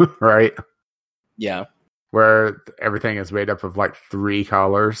 1982, right? Yeah. Where everything is made up of like 3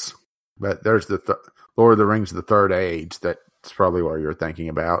 colors. But there's the Lord of the Rings, The Third Age. That's probably what you're thinking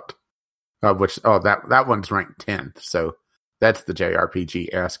about. That one's ranked 10th. So that's the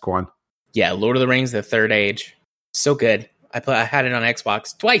JRPG-esque one. Yeah, Lord of the Rings, The Third Age. So good. I had it on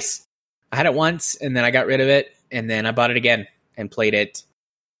Xbox twice. I had it once, and then I got rid of it, and then I bought it again and played it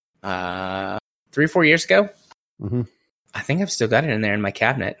 3 or 4 years ago. Mm-hmm. I think I've still got it in there in my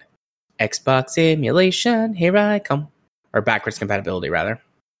cabinet. Xbox emulation, here I come. Or backwards compatibility, rather.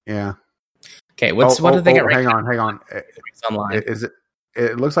 Yeah. Okay, what did they get right now? Hang on. It's online.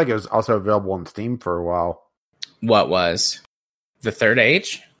 It looks like it was also available on Steam for a while. What was? The Third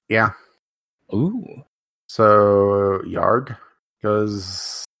Age? Yeah. Ooh. So, Yarg,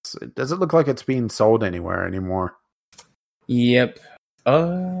 because it doesn't look like it's being sold anywhere anymore. Yep.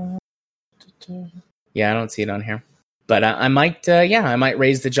 Yeah, I don't see it on here. But I might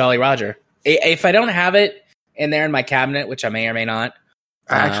raise the Jolly Roger. If I don't have it in there in my cabinet, which I may or may not.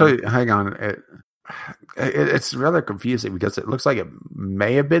 Actually, hang on. It's rather confusing because it looks like it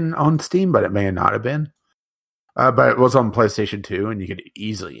may have been on Steam, but it may not have been. But it was on PlayStation 2, and you could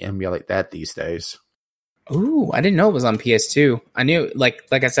easily emulate that these days. Ooh, I didn't know it was on PS2. I knew, like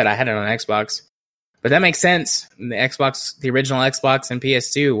I said, I had it on Xbox. But that makes sense. The original Xbox and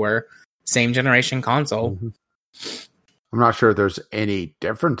PS2 were same generation console. Mm-hmm. I'm not sure if there's any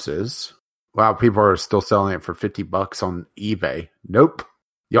differences. Wow, people are still selling it for $50 on eBay. Nope.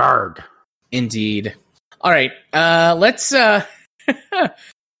 Yarg. Indeed. All right. Let's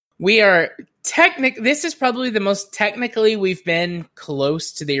we are this is probably the most technically we've been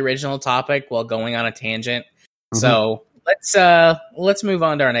close to the original topic while going on a tangent. Mm-hmm. So let's move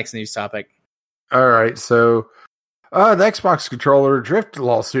on to our next news topic. All right. So the Xbox controller drift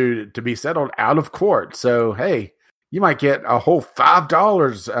lawsuit to be settled out of court. So hey, you might get a whole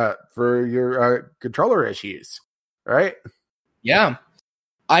 $5 for your controller issues, right? Yeah.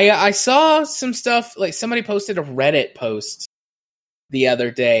 I saw some stuff, like somebody posted a Reddit post the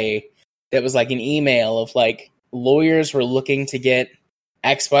other day that was like an email of like lawyers were looking to get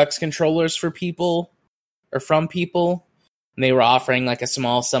Xbox controllers for people or from people, and they were offering like a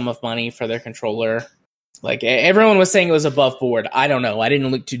small sum of money for their controller. Like everyone was saying it was above board. I don't know. I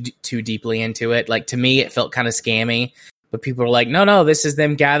didn't look too deeply into it. Like to me, it felt kind of scammy, but people were like, no, this is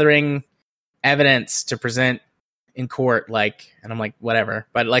them gathering evidence to present in court. Like, and I'm like, whatever.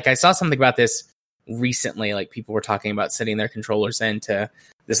 But like, I saw something about this recently. Like people were talking about sending their controllers into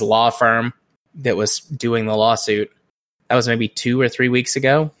this law firm that was doing the lawsuit. That was maybe 2 or 3 weeks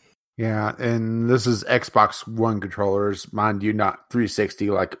ago. Yeah, and this is Xbox One controllers, mind you, not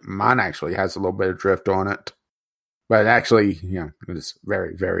 360. Like mine actually has a little bit of drift on it, but actually, it's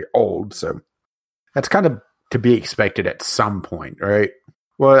very, very old. So that's kind of to be expected at some point, right?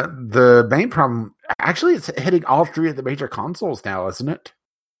 Well, the main problem actually it's hitting all 3 of the major consoles now, isn't it?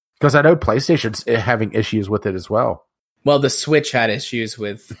 Because I know PlayStation's having issues with it as well. Well, the Switch had issues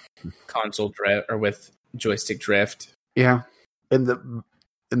with console drift or with joystick drift. Yeah, and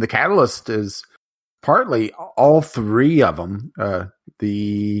the catalyst is partly all 3 of them.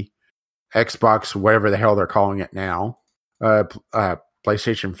 The Xbox, whatever the hell they're calling it now,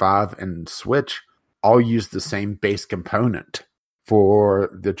 PlayStation 5 and Switch all use the same base component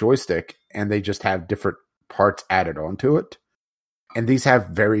for the joystick, and they just have different parts added onto it. And these have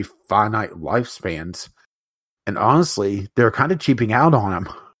very finite lifespans. And honestly, they're kind of cheaping out on them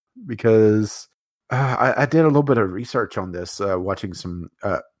because I did a little bit of research on this, watching some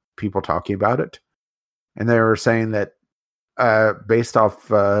people talking about it. And they were saying that based off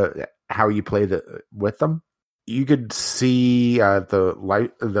how you play with them, you could see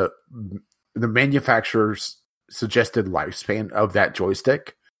the manufacturer's suggested lifespan of that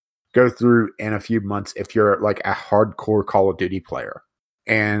joystick go through in a few months if you're like a hardcore Call of Duty player.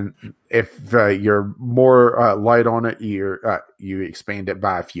 And if you're more light on it, you expand it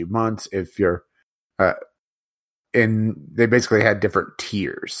by a few months. If you're and they basically had different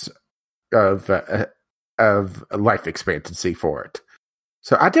tiers of life expectancy for it.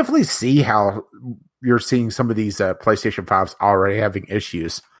 So I definitely see how you're seeing some of these PlayStation 5s already having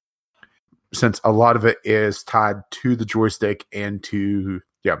issues, since a lot of it is tied to the joystick and to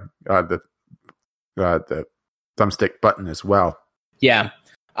the thumbstick button as well. Yeah,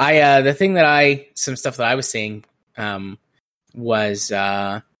 some stuff that I was seeing was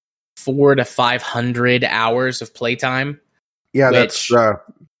 400 to 500 hours of playtime. Yeah,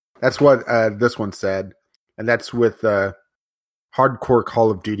 that's what this one said, and that's with hardcore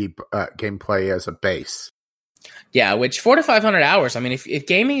Call of Duty gameplay as a base. Yeah, which 400 to 500 hours. I mean, if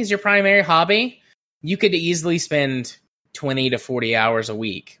gaming is your primary hobby, you could easily spend 20 to 40 hours a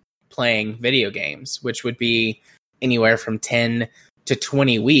week playing video games, which would be anywhere from 10 to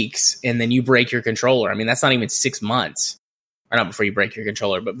 20 weeks, and then you break your controller. I mean, that's not even 6 months. Or not before you break your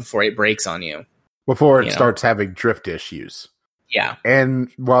controller, but before it breaks on you. Before it starts having drift issues. Yeah.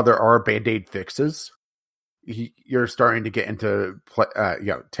 And while there are Band-Aid fixes, you're starting to get into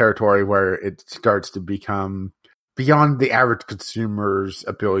territory where it starts to become beyond the average consumer's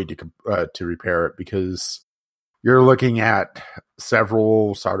ability to repair it, because you're looking at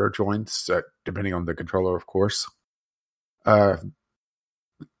several solder joints, depending on the controller, of course.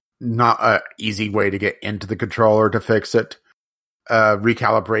 Not an easy way to get into the controller to fix it.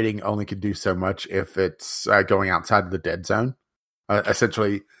 Recalibrating only can do so much if it's going outside of the dead zone.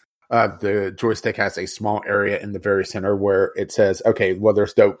 Essentially, the joystick has a small area in the very center where it says, okay, well,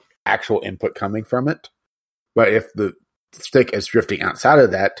 there's no actual input coming from it. But if the stick is drifting outside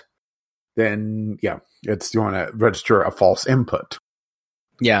of that, then it's going to register a false input.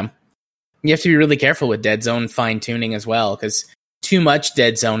 Yeah. You have to be really careful with dead zone fine tuning as well, because too much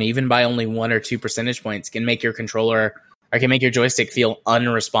dead zone, even by only 1 or 2 percentage points, can make your controller or can make your joystick feel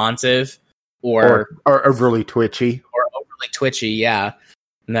unresponsive or overly twitchy. Yeah.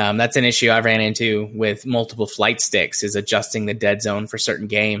 No, that's an issue I've ran into with multiple flight sticks, is adjusting the dead zone for certain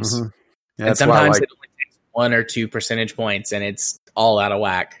games. Mm-hmm. Yeah, and sometimes it only takes 1 or 2 percentage points and it's all out of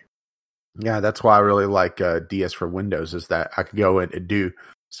whack. Yeah, that's why I really like DS for Windows, is that I could go in and do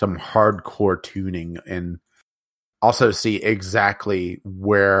some hardcore tuning and also see exactly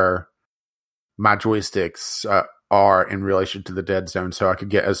where my joysticks are in relation to the dead zone, so I could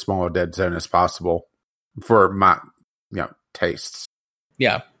get as small a dead zone as possible for my tastes.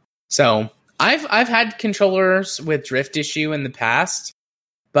 Yeah. So I've had controllers with drift issue in the past,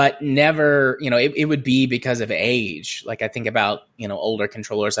 but never, it would be because of age. Like I think about, older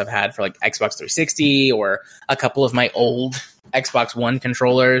controllers I've had for like Xbox 360 or a couple of my old Xbox One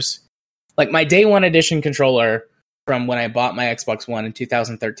controllers. Like my day one edition controller from when I bought my Xbox One in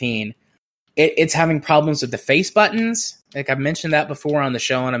 2013, it's having problems with the face buttons. Like I've mentioned that before on the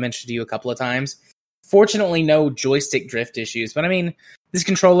show, and I mentioned to you a couple of times. Fortunately, no joystick drift issues. But I mean, this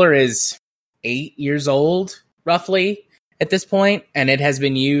controller is 8 years old, roughly, at this point, and it has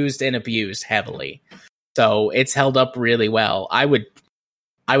been used and abused heavily. So it's held up really well. I would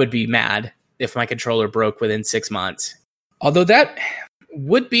be mad if my controller broke within 6 months. Although that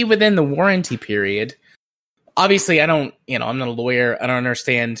would be within the warranty period. Obviously, I don't, I'm not a lawyer. I don't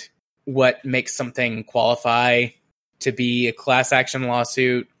understand what makes something qualify to be a class action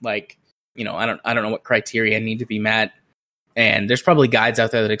lawsuit. Like, I don't know what criteria need to be met. And there's probably guides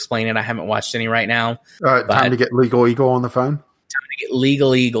out there that explain it. I haven't watched any right now. Time to get Legal Eagle on the phone. Time to get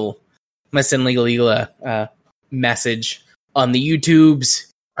Legal Eagle. I'm gonna send Legal Eagle a message on the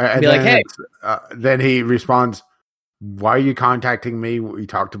YouTubes. And be like, hey. Then he responds, "Why are you contacting me? We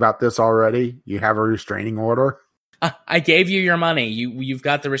talked about this already. You have a restraining order." I gave you your money. You've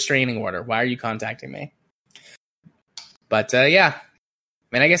got the restraining order. Why are you contacting me? But yeah,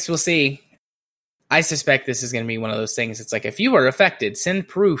 I mean, I guess we'll see. I suspect this is going to be one of those things. It's like, if you are affected, send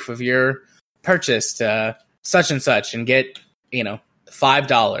proof of your purchase to such and such and get,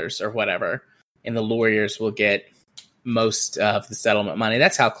 $5 or whatever. And the lawyers will get most of the settlement money.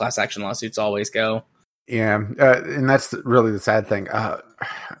 That's how class action lawsuits always go. Yeah. And that's really the sad thing.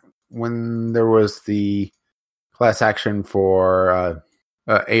 When there was the class action for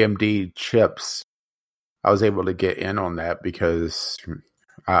AMD chips, I was able to get in on that because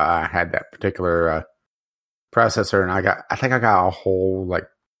I had that particular processor, and I think I got a whole like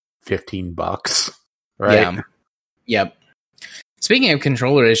 $15, right? Yeah. Yep. Speaking of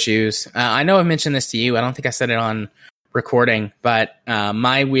controller issues, I know I mentioned this to you. I don't think I said it on recording, but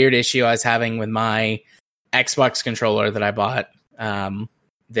my weird issue I was having with my Xbox controller that I bought,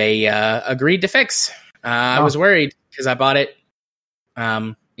 they agreed to fix. I was worried because I bought it,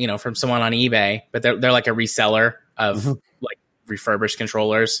 from someone on eBay, but they're like a reseller of like refurbished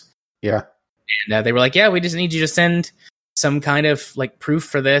controllers. Yeah. And they were like, yeah, we just need you to send some kind of like proof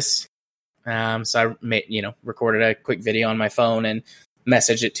for this. So I recorded a quick video on my phone and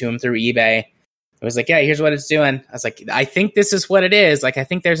messaged it to him through eBay. It was like, yeah, here's what it's doing. I was like, I think this is what it is. Like, I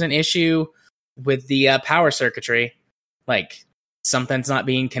think there's an issue with the power circuitry. Like, something's not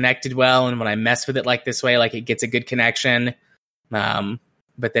being connected well. And when I mess with it like this way, like it gets a good connection.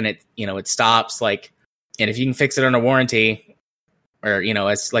 But then it stops. Like, and if you can fix it under warranty or,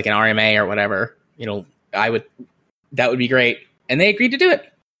 as like an RMA or whatever, that would be great. And they agreed to do it.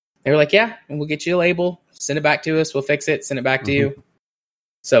 They were like, yeah, and we'll get you a label, send it back to us. We'll fix it, send it back to you.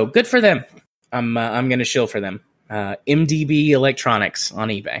 So good for them. I'm going to shill for them. MDB Electronics on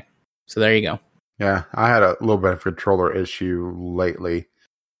eBay. So there you go. Yeah, I had a little bit of controller issue lately.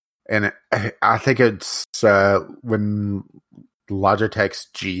 And I think it's when Logitech's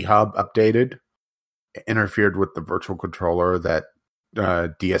G Hub updated, it interfered with the virtual controller that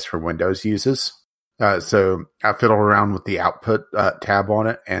DS for Windows uses. So I fiddled around with the output tab on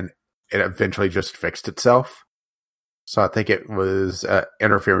it, and it eventually just fixed itself. So I think it was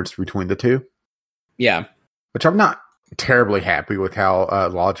interference between the two. Yeah. Which I'm not terribly happy with how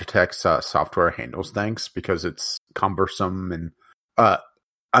Logitech's software handles things, because it's cumbersome and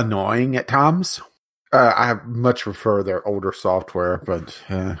annoying at times. I much prefer their older software, but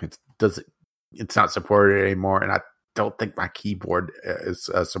it's not supported anymore, and I don't think my keyboard is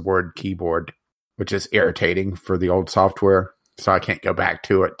a supported keyboard, which is irritating for the old software, so I can't go back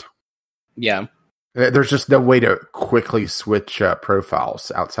to it. Yeah. There's just no way to quickly switch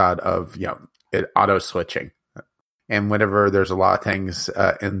profiles outside of it auto switching. And whenever there's a lot of things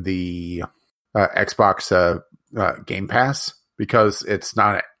in the Xbox Game Pass, because it's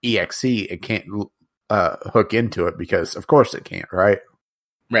not an EXE, it can't hook into it because, of course, it can't, right?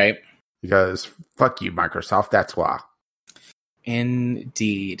 Right. Because fuck you, Microsoft. That's why.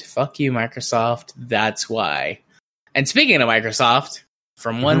 Indeed. Fuck you, Microsoft. That's why. And speaking of Microsoft,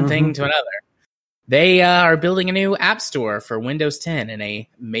 from one thing to another, they are building a new app store for Windows 10 in a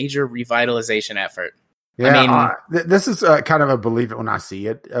major revitalization effort. Yeah, I mean, this is kind of a believe it when I see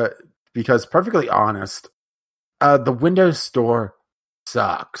it, because perfectly honest, the Windows Store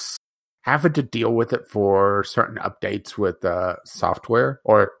sucks. Having to deal with it for certain updates with software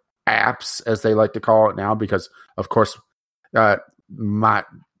or apps, as they like to call it now, because, of course, my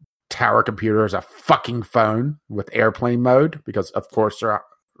tower computer is a fucking phone with airplane mode, because, of course,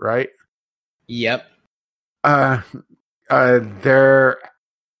 right? Yep. Their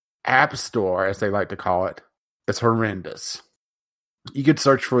app store, as they like to call it, is horrendous. You could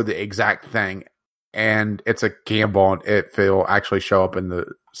search for the exact thing, and it's a gamble on if it'll actually show up in the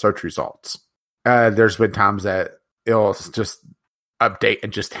search results. There's been times that it'll just update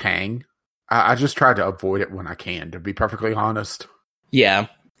and just hang. I just try to avoid it when I can, to be perfectly honest. Yeah,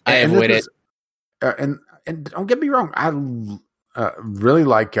 I avoid it. And don't get me wrong, I really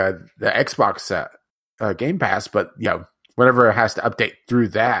like the Xbox Game Pass, but whenever it has to update through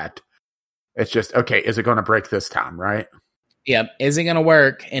that, it's just, okay, is it going to break this time, right? Yep. Is it going to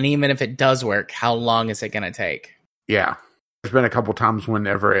work? And even if it does work, how long is it going to take? Yeah. There's been a couple times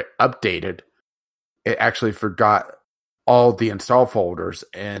whenever it updated, it actually forgot all the install folders,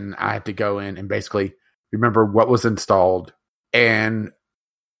 and I had to go in and basically remember what was installed and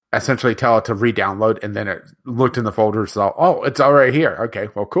essentially tell it to re-download, and then it looked in the folders, so, oh, it's already here. Okay,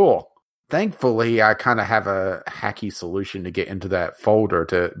 well, cool. Thankfully, I kind of have a hacky solution to get into that folder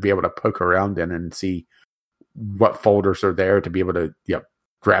to be able to poke around in and see what folders are there to be able to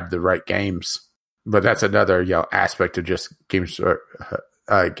grab the right games. But that's another aspect of just Game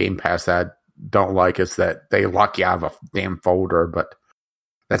Pass that I don't like, is that they lock you out of a damn folder. But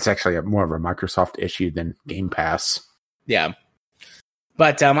that's actually more of a Microsoft issue than Game Pass. Yeah.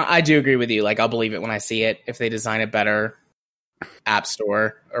 But I do agree with you. Like, I'll believe it when I see it. If they design a better app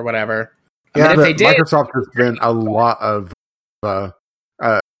store or whatever. Yeah, I mean, if they did, Microsoft has been a lot of, or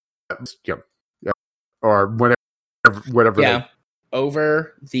whatever. Yeah,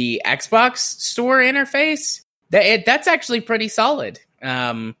 over the Xbox store interface. That's actually pretty solid.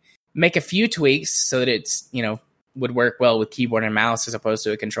 Make a few tweaks so that it's would work well with keyboard and mouse as opposed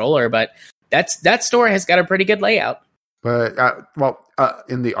to a controller. But that store has got a pretty good layout. But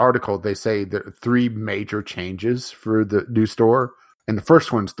in the article, they say there are 3 major changes for the new store. And the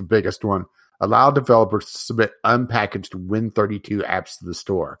first one's the biggest one. Allow developers to submit unpackaged Win32 apps to the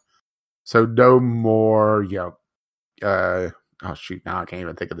store. So no more, oh shoot, now I can't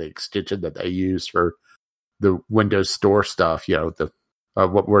even think of the extension that they use for the Windows Store stuff.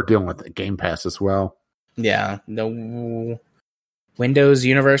 What we're dealing with at Game Pass as well. Yeah, the Windows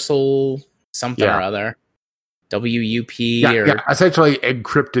Universal something or other. WUP essentially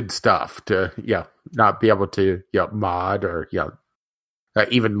encrypted stuff to not be able to mod or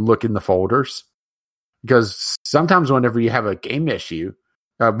even look in the folders, because sometimes whenever you have a game issue,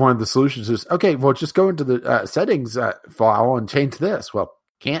 one of the solutions is, okay, well, just go into the settings file and change this. Well,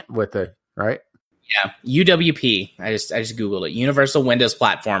 can't with it, right? Yeah, UWP. I just googled it. Universal Windows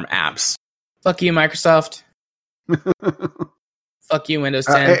Platform Apps. Fuck you, Microsoft. Fuck you, Windows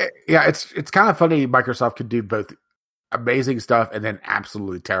 10. It's kind of funny. Microsoft could do both amazing stuff and then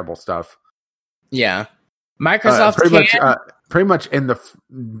absolutely terrible stuff. Yeah, Microsoft pretty much in the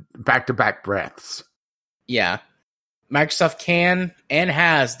back-to-back breaths. Yeah, Microsoft can and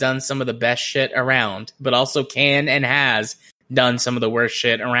has done some of the best shit around, but also can and has done some of the worst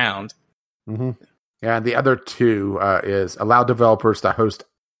shit around. Mm-hmm. Yeah, the other 2 is allow developers to host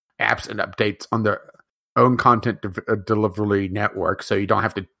apps and updates on their own content delivery network, so you don't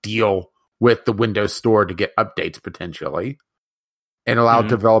have to deal with the Windows Store to get updates potentially, and allow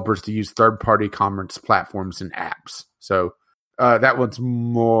developers to use third-party commerce platforms and apps. So that one's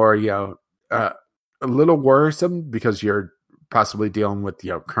more, a little worrisome, because you're possibly dealing with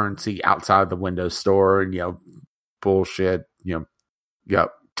currency outside of the Windows Store and bullshit,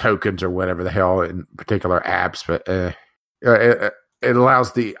 tokens or whatever the hell in particular apps. But it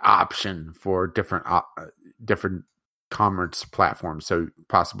allows the option for different commerce platforms, so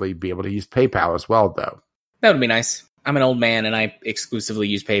possibly be able to use PayPal as well, though. That would be nice. I'm an old man and I exclusively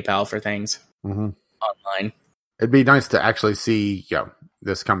use PayPal for things online. It'd be nice to actually see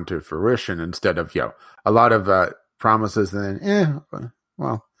this come to fruition instead of a lot of promises and then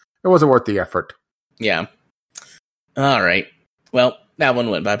well, it wasn't worth the effort. Yeah. All right. Well, that one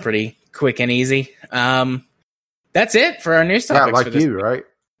went by pretty quick and easy. That's it for our news topics. Yeah, like for this you, week. right?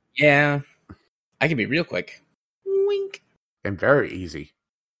 Yeah. I can be real quick. Wink. And very easy.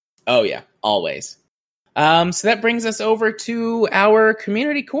 Oh, yeah. Always. So that brings us over to our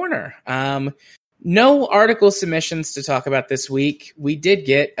community corner. No article submissions to talk about this week. We did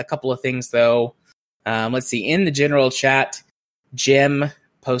get a couple of things, though. Let's see. In the general chat, Jim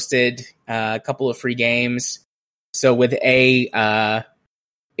posted a couple of free games. So with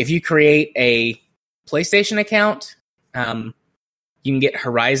if you create a PlayStation account, you can get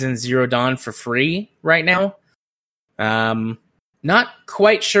Horizon Zero Dawn for free right now. Not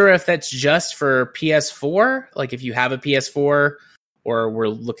quite sure if that's just for PS4, like if you have a PS4 or were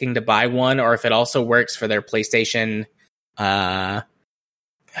looking to buy one, or if it also works for their PlayStation. What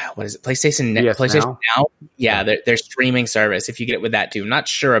is it? PlayStation Now? Yeah, their streaming service. If you get it with that too, I'm not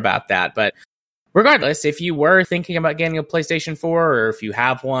sure about that, but regardless, if you were thinking about getting a PlayStation 4, or if you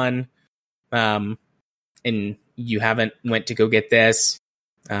have one, and you haven't went to go get this,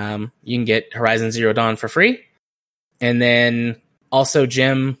 you can get Horizon Zero Dawn for free. And then also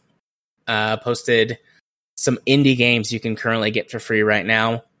Jim posted some indie games you can currently get for free right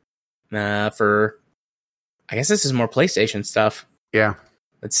now. For, I guess this is more PlayStation stuff. Yeah.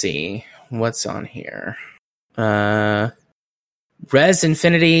 Let's see what's on here. Res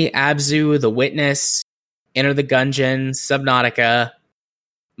Infinity, Abzu, The Witness, Enter the Gungeon, Subnautica,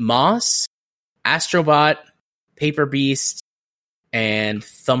 Moss, Astrobot, Paper Beast, and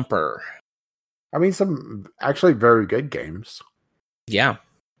Thumper. I mean, some actually very good games. Yeah.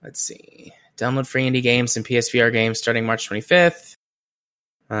 Let's see. Download free indie games and PSVR games starting March 25th.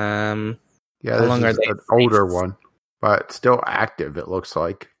 Yeah, this is an older one, but still active, it looks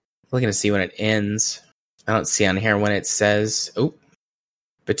like. Looking to see when it ends. I don't see on here when it says. Oh,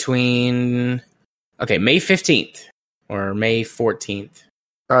 between. Okay, May 15th or May 14th.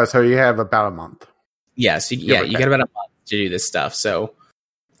 So you have about a month. Yeah, so you got about a month to do this stuff. So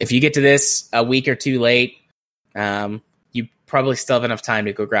if you get to this a week or two late, you probably still have enough time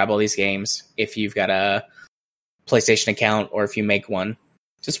to go grab all these games if you've got a PlayStation account or if you make one.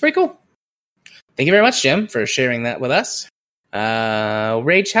 So it's pretty cool. Thank you very much, Jim, for sharing that with us.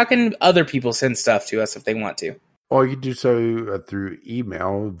 Rage, how can other people send stuff to us if they want to? Well, you can do so through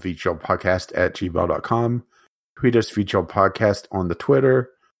email, vglpodcast@gmail.com, tweet us vglpodcast on the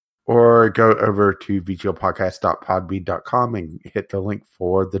Twitter, or go over to vglpodcast.podbean.com and hit the link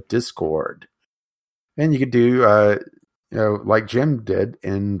for the Discord. And you could do, like Jim did,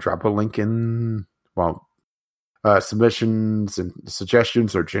 and drop a link in, submissions and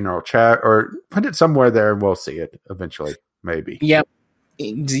suggestions or general chat, or put it somewhere there and we'll see it eventually, maybe. Yep.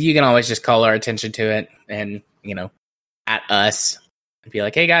 You can always just call our attention to it and, at us and be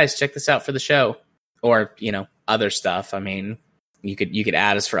like, hey guys, check this out for the show. Or, other stuff. I mean, you could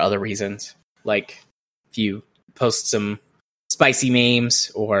add us for other reasons. Like if you post some spicy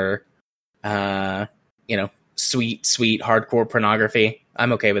memes or, sweet hardcore pornography,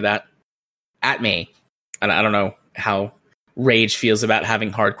 I'm okay with that. At me. And I don't know how Rage feels about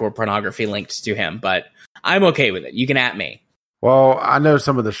having hardcore pornography linked to him, but I'm okay with it. You can at me. Well, I know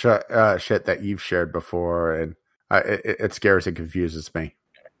some of the shit that you've shared before, and it scares and confuses me.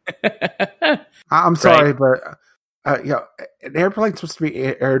 I'm sorry, but an airplane's supposed to be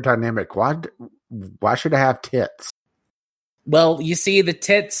aerodynamic. Why should I have tits? Well, you see, the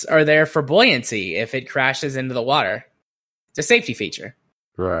tits are there for buoyancy if it crashes into the water. It's a safety feature.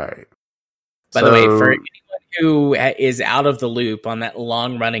 Right. By the way, for anyone who is out of the loop on that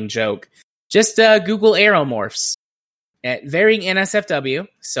long-running joke, just Google aeromorphs. Varying NSFW,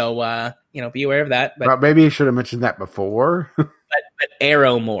 so be aware of that. But maybe you should have mentioned that before. but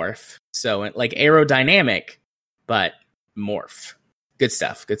aeromorph, so like aerodynamic, but morph. Good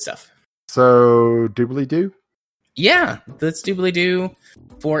stuff. So doobly-doo? Yeah, let's doobly-doo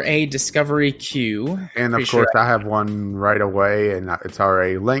for a discovery queue. And of course, I have one right away, and it's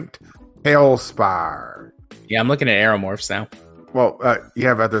already linked. Hailspire. Yeah, I'm looking at aeromorphs now. Well, you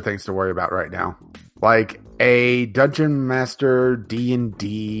have other things to worry about right now, like a Dungeon Master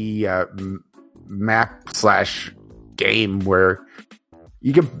D&D map/game where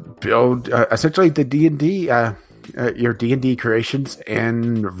you can build essentially the D&D your D&D creations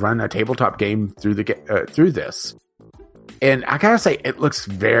and run a tabletop game through this. And I gotta say, it looks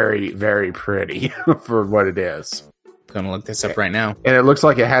very, very pretty for what it is. I'm gonna look this up right now, and it looks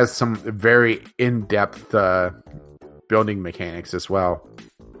like it has some very in-depth building mechanics as well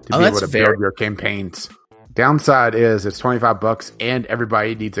to be able to build your campaigns. Downside is it's $25 and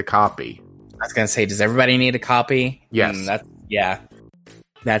everybody needs a copy. I was gonna say, does everybody need a copy? Yes.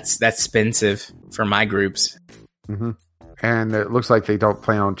 That's expensive for my groups. Mm-hmm. And it looks like they don't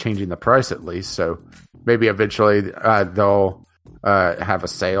plan on changing the price at least. So maybe eventually they'll have a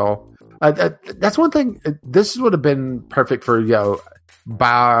sale. That's one thing. This would have been perfect for,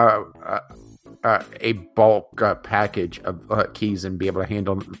 buy a bulk package of keys and be able to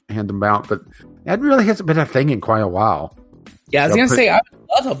hand them out. But that really hasn't been a thing in quite a while. Yeah, I was going to say, I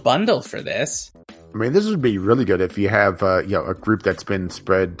would love a bundle for this. I mean, this would be really good if you have a group that's been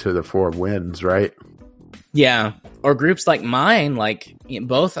spread to the 4 winds, right? Yeah, or groups like mine, like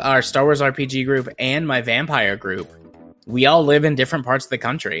both our Star Wars RPG group and my vampire group. We all live in different parts of the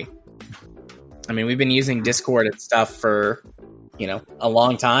country. I mean, we've been using Discord and stuff for, a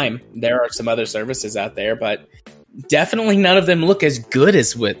long time. There are some other services out there, but definitely none of them look as good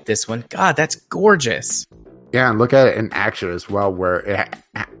as with this one. God, that's gorgeous. Yeah, and look at it in action as well, where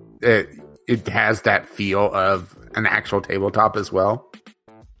it has that feel of an actual tabletop as well.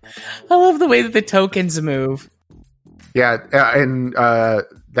 I love the way that the tokens move. Yeah, and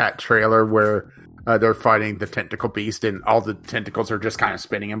that trailer where they're fighting the tentacle beast, and all the tentacles are just kind of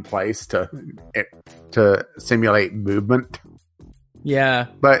spinning in place to simulate movement. Yeah.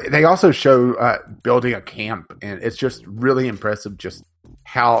 But they also show building a camp, and it's just really impressive just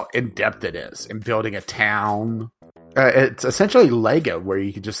how in-depth it is in building a town. It's essentially Lego, where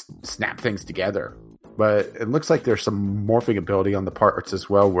you can just snap things together. But it looks like there's some morphing ability on the parts as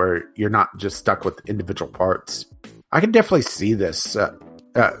well, where you're not just stuck with individual parts. I can definitely see this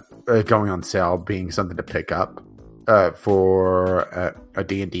going on sale, being something to pick up for a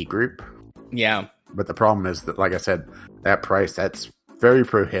D&D group. Yeah. But the problem is that, like I said, that price, that's very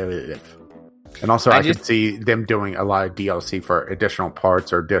prohibitive. And also, I could see them doing a lot of DLC for additional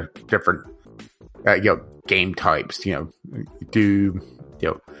parts or different, game types. Do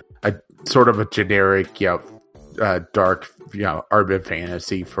a sort of a generic, dark, urban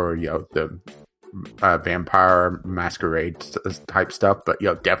fantasy for the Vampire Masquerade type stuff, but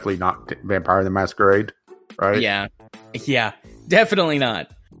definitely not Vampire the Masquerade, right? Yeah, definitely not.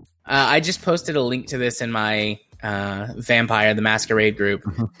 I just posted a link to this in my Vampire the Masquerade group.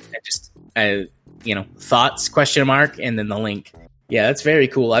 Just thoughts ? And then the link. Yeah, that's very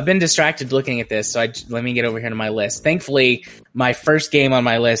cool. I've been distracted looking at this, so let me get over here to my list. Thankfully, my first game on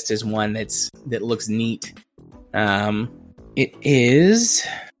my list is one that looks neat. It is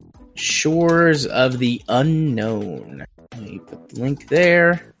Shores of the Unknown. Let me put the link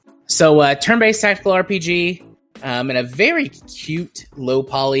there. So, turn-based tactical RPG, in a very cute,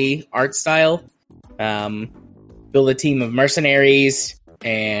 low-poly art style. Build a team of mercenaries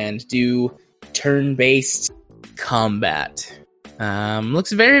and do turn-based combat.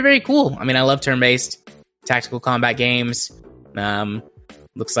 Looks very, very cool. I mean, I love turn-based tactical combat games.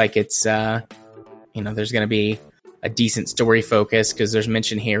 Looks like it's, there's going to be a decent story focus, because there's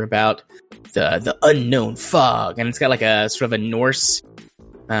mention here about the unknown fog, and it's got like a sort of a Norse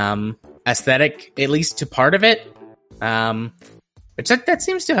aesthetic, at least to part of it. Which that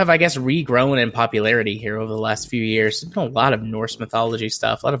seems to have, I guess, regrown in popularity here over the last few years. There's been a lot of Norse mythology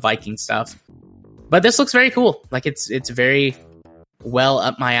stuff, a lot of Viking stuff. But this looks very cool. Like, it's very well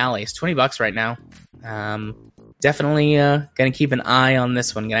up my alley. It's $20 right now. Definitely gonna keep an eye on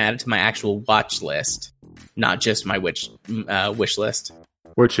this one. Gonna add it to my actual watch list, not just my wish list.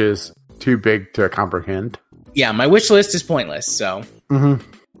 Which is too big to comprehend. Yeah, my wish list is pointless. So. Mm-hmm.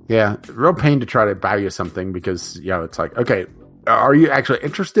 Yeah, real pain to try to buy you something, because it's like, okay, are you actually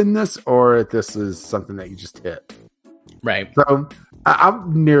interested in this, or this is something that you just hit? Right. So I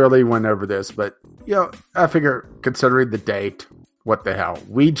nearly went over this, but I figure, considering the date, what the hell?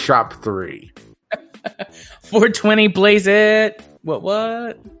 Weed Shop 3. 420, blaze it.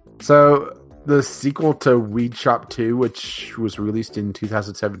 What? So the sequel to Weed Shop 2, which was released in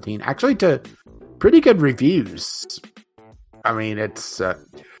 2017, actually to pretty good reviews. I mean, it's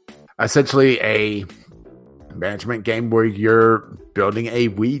essentially a management game where you're building a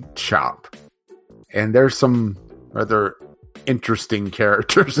weed shop. And there's some rather interesting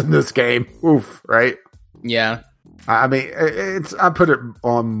characters in this game. Oof, right? Yeah. I mean, I put it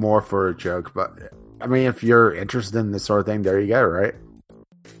on more for a joke, but I mean, if you're interested in this sort of thing, there you go, right?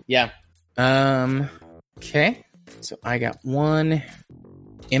 Yeah. Okay. So I got one.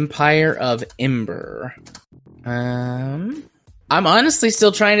 Empire of Ember. I'm honestly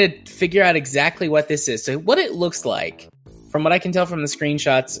still trying to figure out exactly what this is. So what it looks like, from what I can tell from the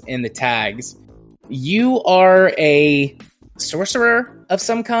screenshots and the tags, you are a sorcerer of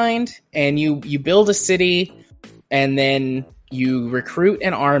some kind, and you build a city, and then you recruit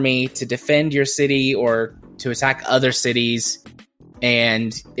an army to defend your city or to attack other cities.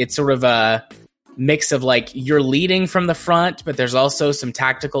 And it's sort of a mix of, like, you're leading from the front, but there's also some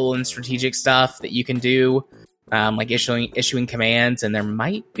tactical and strategic stuff that you can do. like issuing commands, and there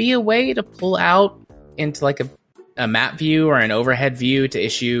might be a way to pull out into like a map view or an overhead view to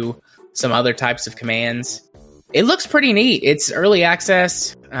issue some other types of commands. It looks pretty neat. It's early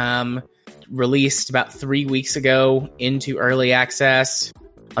access, released about 3 weeks ago into early access.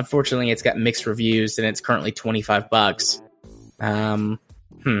 Unfortunately, it's got mixed reviews, and it's currently $25.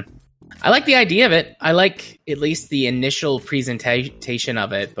 I like the idea of it. I like at least the initial presentation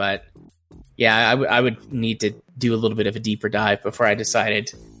of it, but yeah, I would need to do a little bit of a deeper dive before I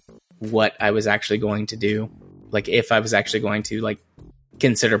decided what I was actually going to do. Like, if I was actually going to, like,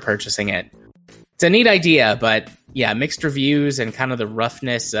 consider purchasing it. It's a neat idea, but yeah, mixed reviews and kind of the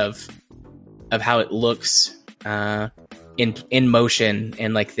roughness of how it looks in motion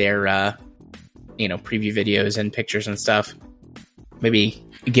in like their preview videos and pictures and stuff. Maybe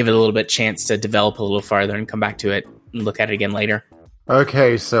give it a little bit chance to develop a little farther and come back to it and look at it again later.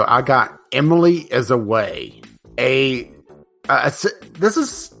 Okay, so I got Emily is Away. This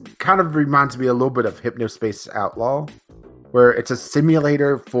is kind of reminds me a little bit of Hypnospace Outlaw, where it's a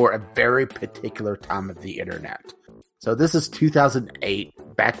simulator for a very particular time of the internet. So this is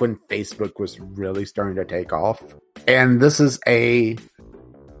 2008, back when Facebook was really starting to take off. And this is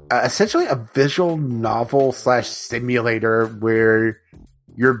essentially a visual novel / simulator where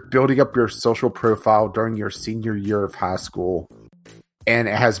you're building up your social profile during your senior year of high school. And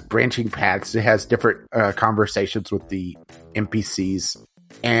it has branching paths. It has different conversations with the NPCs.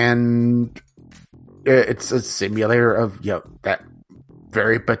 And it's a simulator of that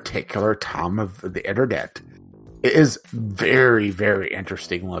very particular time of the internet. It is very, very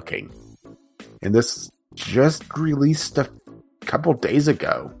interesting looking. And this just released a couple days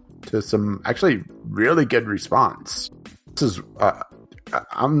ago to some actually really good response. This is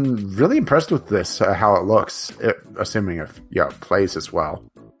I'm really impressed with this, how it looks, assuming it plays as well.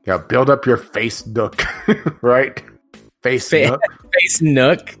 Yeah, build up your face nook, right? Face nook. Face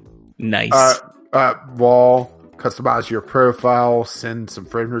nook. Nice. Wall, customize your profile, send some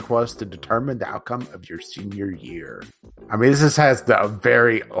friend requests to determine the outcome of your senior year. I mean, this has the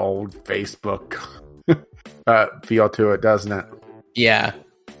very old Facebook feel to it, doesn't it? Yeah,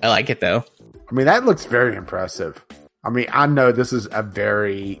 I like it though. I mean, that looks very impressive. I mean, I know this is a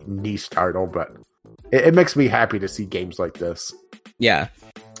very niche title, but it makes me happy to see games like this. Yeah.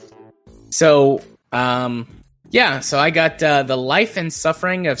 So, so I got The Life and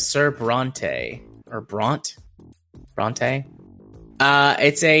Suffering of Sir Bronte. Or Bronte?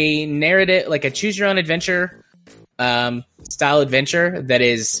 It's a narrative, like a choose-your-own-adventure style adventure that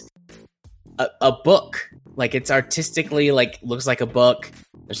is a book. Like, it's artistically, like, looks like a book.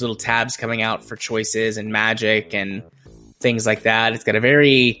 There's little tabs coming out for choices and magic and things like that. It's got a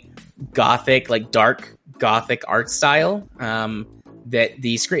very gothic, like dark gothic art style. That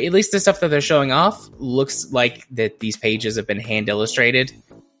the screen, at least the stuff that they're showing off, looks like that these pages have been hand illustrated.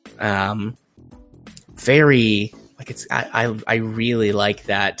 Very like it's. I really like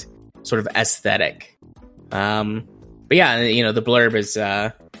that sort of aesthetic. But yeah, the blurb is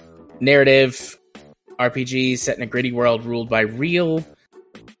narrative RPG set in a gritty world ruled by real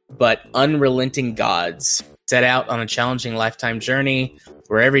but unrelenting gods, set out on a challenging lifetime journey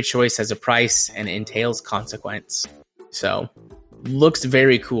where every choice has a price and entails consequence. So, looks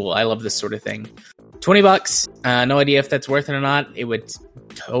very cool. I love this sort of thing. $20. No idea if that's worth it or not. It would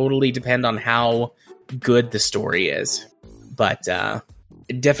totally depend on how good the story is. But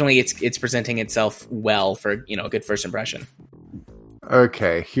definitely it's presenting itself well for, a good first impression.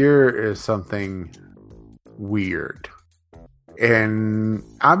 Okay, here is something weird. And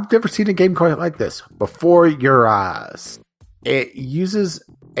I've never seen a game quite like this. Before Your Eyes. It uses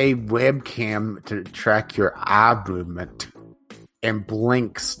a webcam to track your eye movement and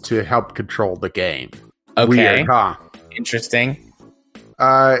blinks to help control the game. Okay. Weird, huh? Interesting.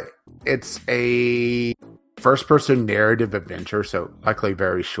 It's a first-person narrative adventure, so likely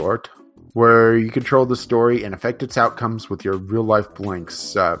very short, where you control the story and affect its outcomes with your real-life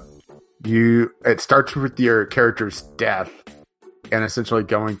blinks. It starts with your character's death and essentially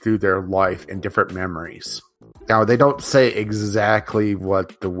going through their life in different memories. Now, they don't say exactly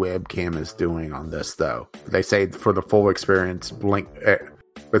what the webcam is doing on this, though. They say for the full experience,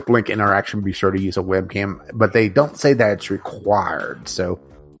 with Blink interaction, be sure to use a webcam, but they don't say that it's required. So,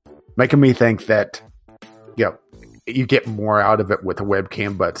 making me think that, you get more out of it with a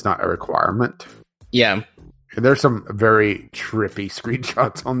webcam, but it's not a requirement. Yeah. There's some very trippy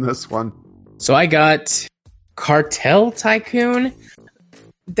screenshots on this one. So I got Cartel Tycoon.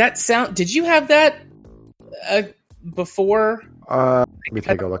 Did you have that before? Let me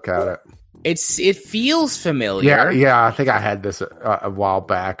take a look at it. It feels familiar. Yeah, I think I had this a while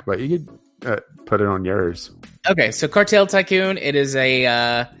back, but you could put it on yours. Okay, so Cartel Tycoon, it is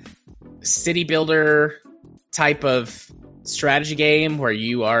a city builder type of strategy game where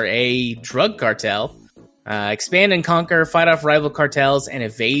you are a drug cartel. Expand and conquer, fight off rival cartels, and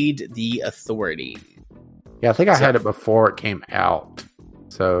evade the authority. Yeah, I think I had it before it came out.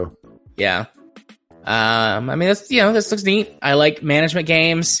 So yeah, I mean, this looks neat. I like management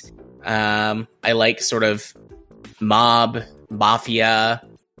games. I like sort of mafia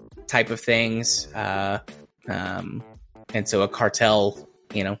type of things. And so a cartel,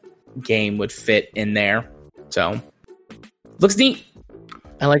 game would fit in there. So looks neat.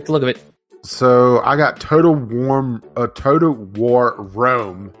 I like the look of it. So I got Total War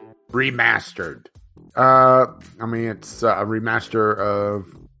Rome remastered. I mean, it's a remaster of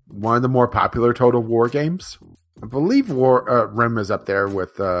one of the more popular Total War games. I believe Rome is up there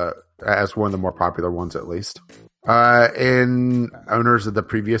with as one of the more popular ones, at least. And owners of the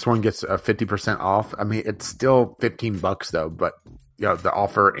previous one gets 50% off. I mean, it's still $15 though, but the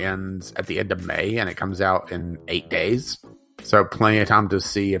offer ends at the end of May and it comes out in 8 days. So plenty of time to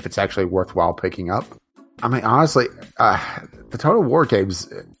see if it's actually worthwhile picking up. I mean, honestly, the Total War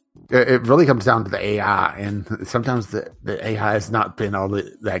games, it really comes down to the AI, and sometimes the AI has not been all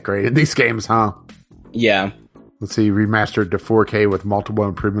that great in these games, huh? Yeah. Let's see, remastered to 4K with multiple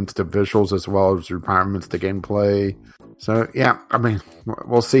improvements to visuals as well as refinements to gameplay. So, yeah, I mean,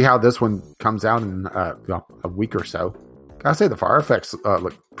 we'll see how this one comes out in a week or so. Gotta say, the fire effects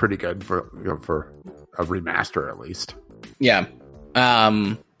look pretty good for a remaster, at least. Yeah.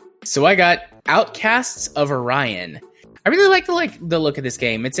 So I got Outcasts of Orion. I really like the look of this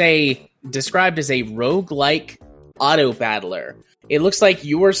game. It's described as a roguelike auto battler. It looks like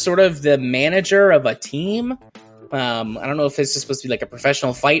you're sort of the manager of a team. I don't know if it's just supposed to be like a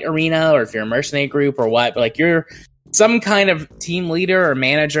professional fight arena or if you're a mercenary group or what, but like you're some kind of team leader or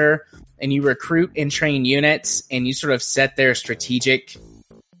manager, and you recruit and train units, and you sort of set their strategic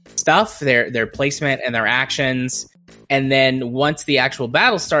stuff, their placement and their actions. And then once the actual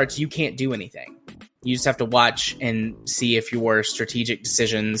battle starts, you can't do anything. You just have to watch and see if your strategic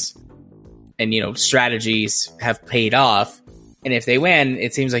decisions and, strategies have paid off. And if they win,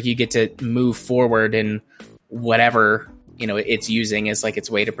 it seems like you get to move forward in whatever, it's using as like its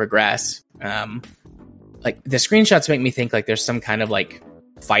way to progress. Like the screenshots make me think like there's some kind of like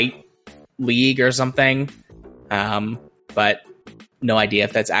fight league or something. But no idea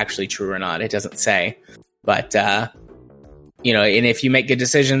if that's actually true or not. It doesn't say. But, and if you make good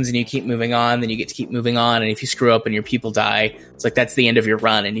decisions and you keep moving on, then you get to keep moving on. And if you screw up and your people die, it's like that's the end of your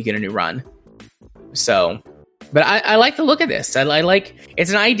run and you get a new run. So, but I like the look of this. I like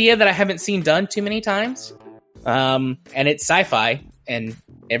it's an idea that I haven't seen done too many times. And it's sci-fi, and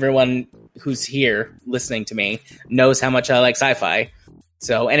everyone who's here listening to me knows how much I like sci-fi.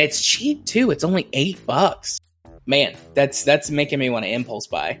 So, and it's cheap too. It's only $8. Man, that's making me want to impulse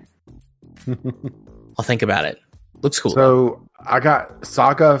buy. I'll think about it. Looks cool. So I got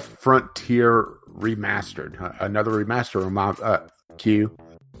Saga Frontier Remastered, another remaster on my queue.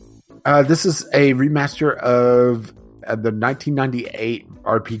 This is a remaster of the 1998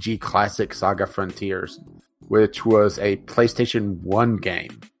 RPG classic Saga Frontiers, which was a PlayStation 1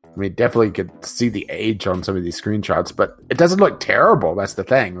 game. I mean, definitely could see the age on some of these screenshots, but it doesn't look terrible. That's the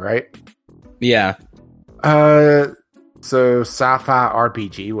thing, right? Yeah. So sci-fi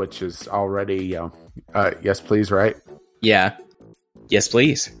RPG, which is already, yes, please, right? Yeah. Yes,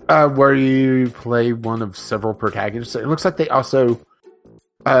 please. Where you play one of several protagonists. It looks like they also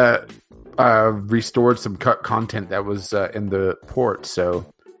restored some cut content that was in the port. So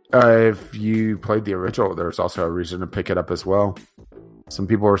if you played the original, there's also a reason to pick it up as well. Some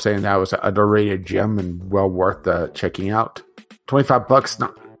people were saying that was an underrated gem and well worth checking out. $25,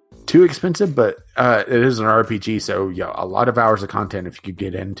 not too expensive, but it is an RPG, so yeah, a lot of hours of content if you could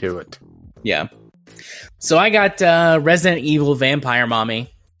get into it. Yeah. So I got Resident Evil Vampire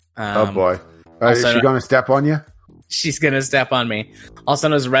Mommy. Oh boy. Is she going to step on you? She's going to step on me. Also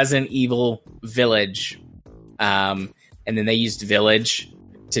known as Resident Evil Village. And then they used Village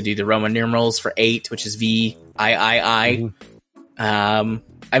to do the Roman numerals for 8, which is VIII.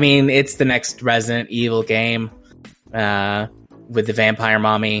 I mean, it's the next Resident Evil game with the Vampire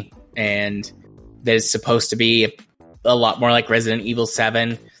Mommy, and there's supposed to be a lot more like Resident Evil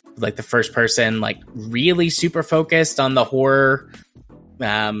 7, like the first person, like really super focused on the horror,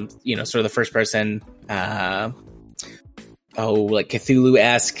 sort of the first person, like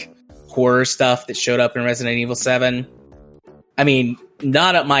Cthulhu-esque horror stuff that showed up in Resident Evil 7. I mean,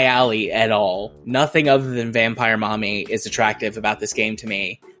 not up my alley at all. Nothing other than Vampire Mommy is attractive about this game to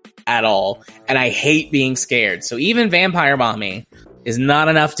me at all. And I hate being scared. So even Vampire Mommy is not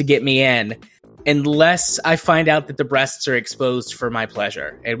enough to get me in. unless I find out that the breasts are exposed for my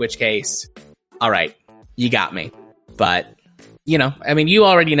pleasure, in which case, all right, you got me. But, you know, I mean, you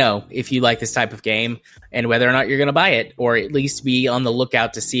already know if you like this type of game and whether or not you're going to buy it, or at least be on the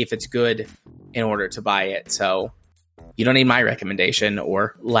lookout to see if it's good in order to buy it. So you don't need my recommendation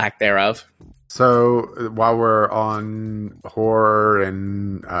or lack thereof. So while we're on horror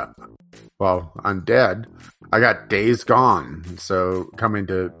and, undead, I got Days Gone. So coming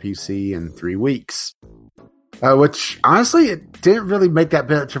to PC in 3 weeks. Which, honestly, it didn't really make that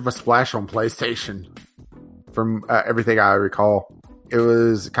much of a splash on PlayStation. From everything I recall, it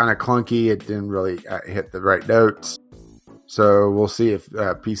was kind of clunky. It didn't really hit the right notes. So we'll see if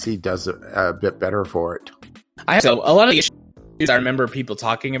PC does a bit better for it. So a lot of the issues I remember people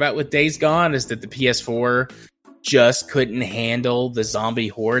talking about with Days Gone is that the PS4 just couldn't handle the zombie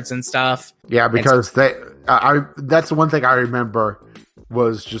hordes and stuff. Yeah, because that's the one thing I remember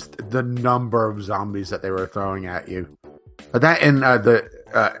was just the number of zombies that they were throwing at you. That and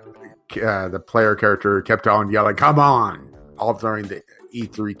the player character kept on yelling, "Come on!" all during the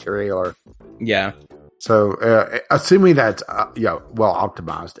E3 trailer. Yeah. So, assuming that's well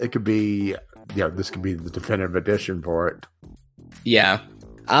optimized, it could be this could be the definitive edition for it. Yeah.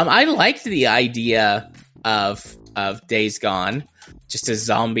 I liked the idea of Days Gone, just a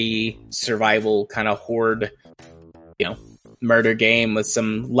zombie survival kind of horde, murder game with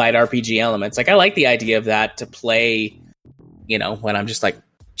some light RPG elements. Like, I like the idea of that to play, when I'm just like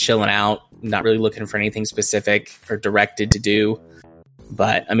chilling out, not really looking for anything specific or directed to do.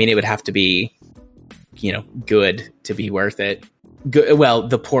 But I mean, it would have to be, good to be worth it. Good. Well,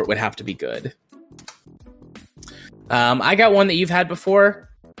 the port would have to be good. I got one that you've had before.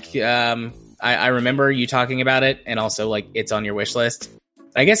 I remember you talking about it, and also like it's on your wish list.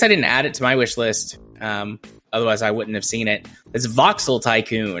 I guess I didn't add it to my wish list. Otherwise, I wouldn't have seen it. It's Voxel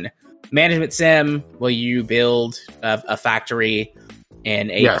Tycoon, management sim. Where you build a factory in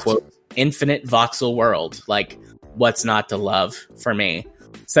a quote infinite voxel world. Like, what's not to love for me?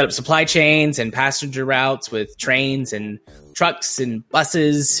 Set up supply chains and passenger routes with trains and trucks and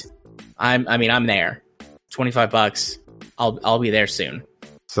buses. I'm there. $25. I'll be there soon.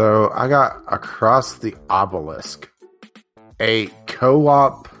 So I got Across the Obelisk, a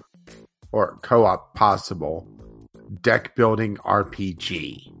co-op possible deck building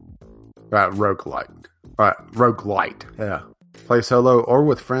RPG, roguelite. Yeah, play solo or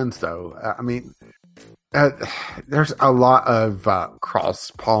with friends though. There's a lot of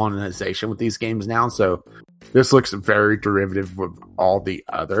cross pollination with these games now, so this looks very derivative of all the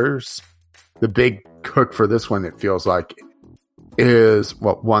others. The big hook for this one, it feels like, is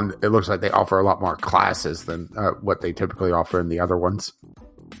one. It looks like they offer a lot more classes than what they typically offer in the other ones,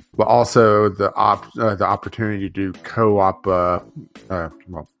 but also the opportunity to do co-op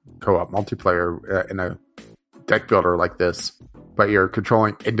multiplayer in a deck builder like this. But you're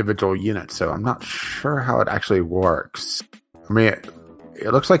controlling individual units, so I'm not sure how it actually works. I mean,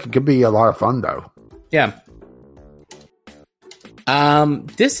 it looks like it could be a lot of fun, though. Yeah.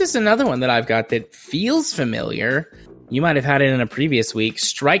 This is another one that I've got that feels familiar. You might have had it in a previous week.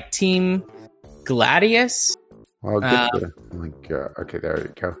 Strike Team Gladius. Well, okay, there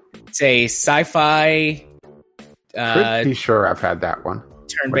you go. It's a sci-fi. Pretty sure I've had that one.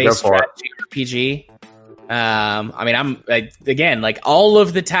 Turn-based strategy RPG. I'm again, like all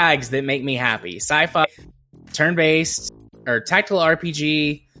of the tags that make me happy: sci-fi, turn-based, or tactical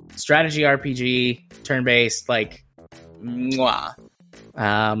RPG, strategy RPG, turn-based. Like, mwah.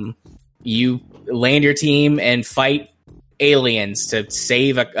 You land your team and fight aliens to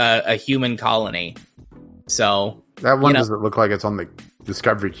save a human colony. So that one doesn't look like it's on the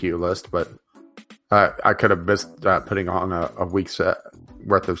discovery queue list, but I could have missed putting on a week's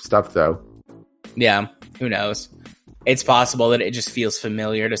worth of stuff though. Yeah, who knows? It's possible that it just feels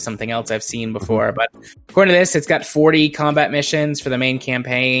familiar to something else I've seen before. But according to this, it's got 40 combat missions for the main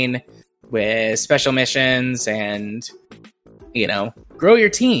campaign with special missions and, grow your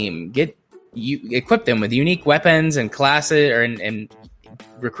team. Equip them with unique weapons and classes and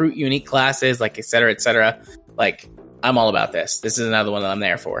recruit unique classes, like et cetera, et cetera. Like, I'm all about this. This is another one that I'm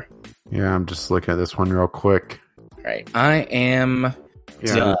there for. Yeah, I'm just looking at this one real quick. All right. I am...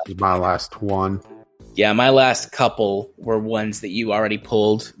 Yeah, this is my last one. Yeah, my last couple were ones that you already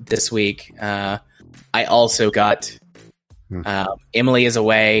pulled this week. I also got Emily is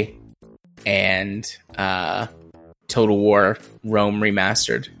Away and Total War Rome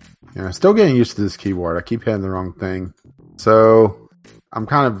Remastered. Yeah, still getting used to this keyboard. I keep hitting the wrong thing. So I'm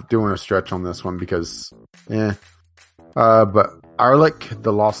kind of doing a stretch on this one because, but Arlik,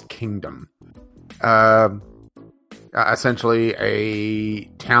 The Lost Kingdom. essentially a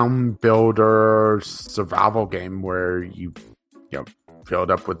town builder survival game where you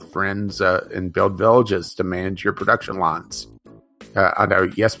build up with friends and build villages to manage your production lines. I know,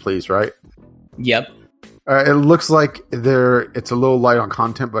 yes, please, right? Yep. It looks like it's a little light on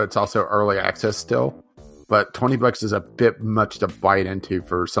content, but it's also early access still. But $20 is a bit much to bite into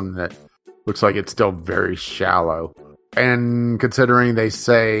for something that looks like it's still very shallow. And considering they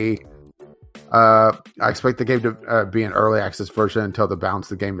say, I expect the game to be an early access version until the balance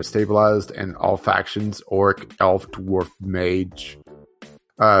of the game is stabilized and all factions, orc, elf, dwarf, mage,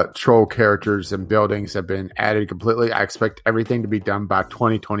 troll characters, and buildings have been added completely. I expect everything to be done by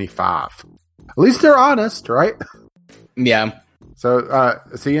 2025. At least they're honest, right? Yeah. So,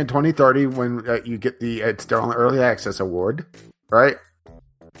 see you in 2030 when you get it's still on the early access award, right?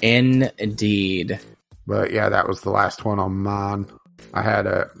 Indeed. But yeah, that was the last one on mine. I had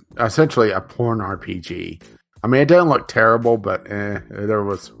essentially a porn RPG. I mean, it didn't look terrible, but there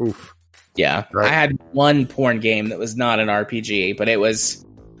was oof. Yeah, right? I had one porn game that was not an RPG, but it was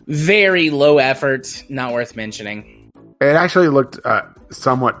very low effort, not worth mentioning. It actually looked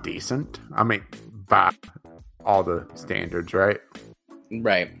somewhat decent. I mean, by all the standards, right?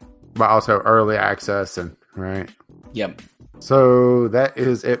 Right. But also early access and right. Yep. So that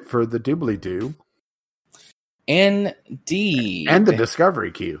is it for the doobly-doo. Indeed. And the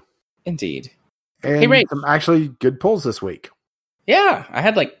discovery queue. Indeed. And hey, Ray. Some actually good pulls this week. Yeah, I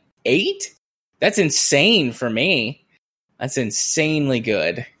had like 8. That's insane for me. That's insanely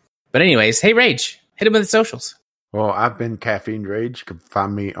good. But anyways, hey, Rage, hit him with the socials. Well, I've been Caffeine Rage. You can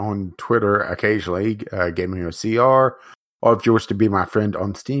find me on Twitter occasionally, Gaming OCR. Or if you wish to be my friend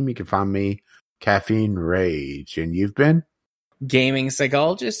on Steam, you can find me Caffeine Rage. And you've been? Gaming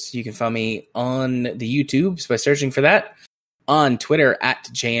Psychologist. You can find me on the YouTubes by searching for that. On Twitter at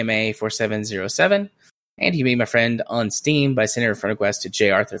JMA4707. And you can be my friend on Steam by sending a friend request to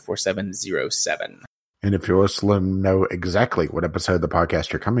jarthur4707. And if you wish to let them know exactly what episode of the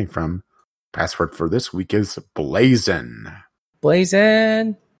podcast you're coming from, password for this week is Blazin.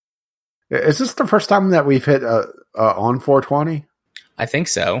 Blazin. Is this the first time that we've hit on 420? I think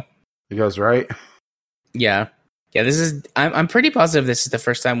so. He goes, right? Yeah. Yeah, this is... I'm pretty positive this is the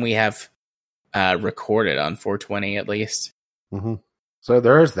first time we have recorded on 420, at least. Mm-hmm. So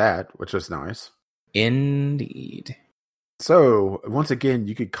there is that, which is nice. Indeed. So, once again,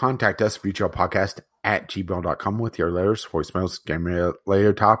 you could contact us, VGLpodcast@gmail.com with your letters, voicemails,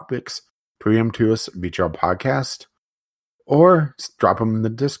 game-related topics. Tweet them to us, VGL Podcast, or drop them in the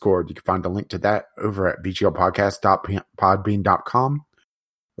Discord. You can find a link to that over at VGLpodcast.podbean.com.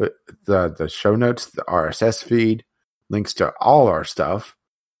 The show notes, the RSS feed, links to all our stuff.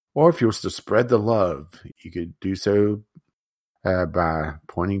 Or if you wish to spread the love, you could do so by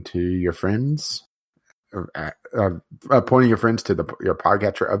pointing to your friends. Pointing your friends to your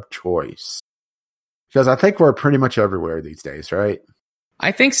podcatcher of choice. Because I think we're pretty much everywhere these days, right?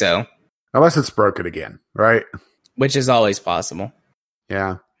 I think so. Unless it's broken again, right? Which is always possible.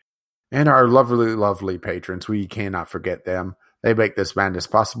 Yeah. And our lovely, lovely patrons, we cannot forget them. They make this madness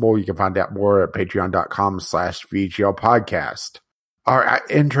possible. You can find out more at patreon.com/VGL Podcast. Our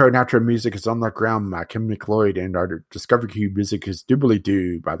intro and outro music is On the Ground by Kim McLeod, and our Discovery Cube music is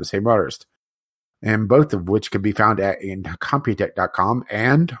Doobly-Doo by the same artist. And both of which can be found at Incompetech.com.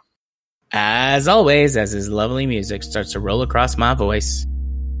 And as always, as his lovely music starts to roll across my voice.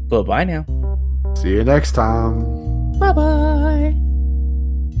 Bye-bye now. See you next time. Bye-bye.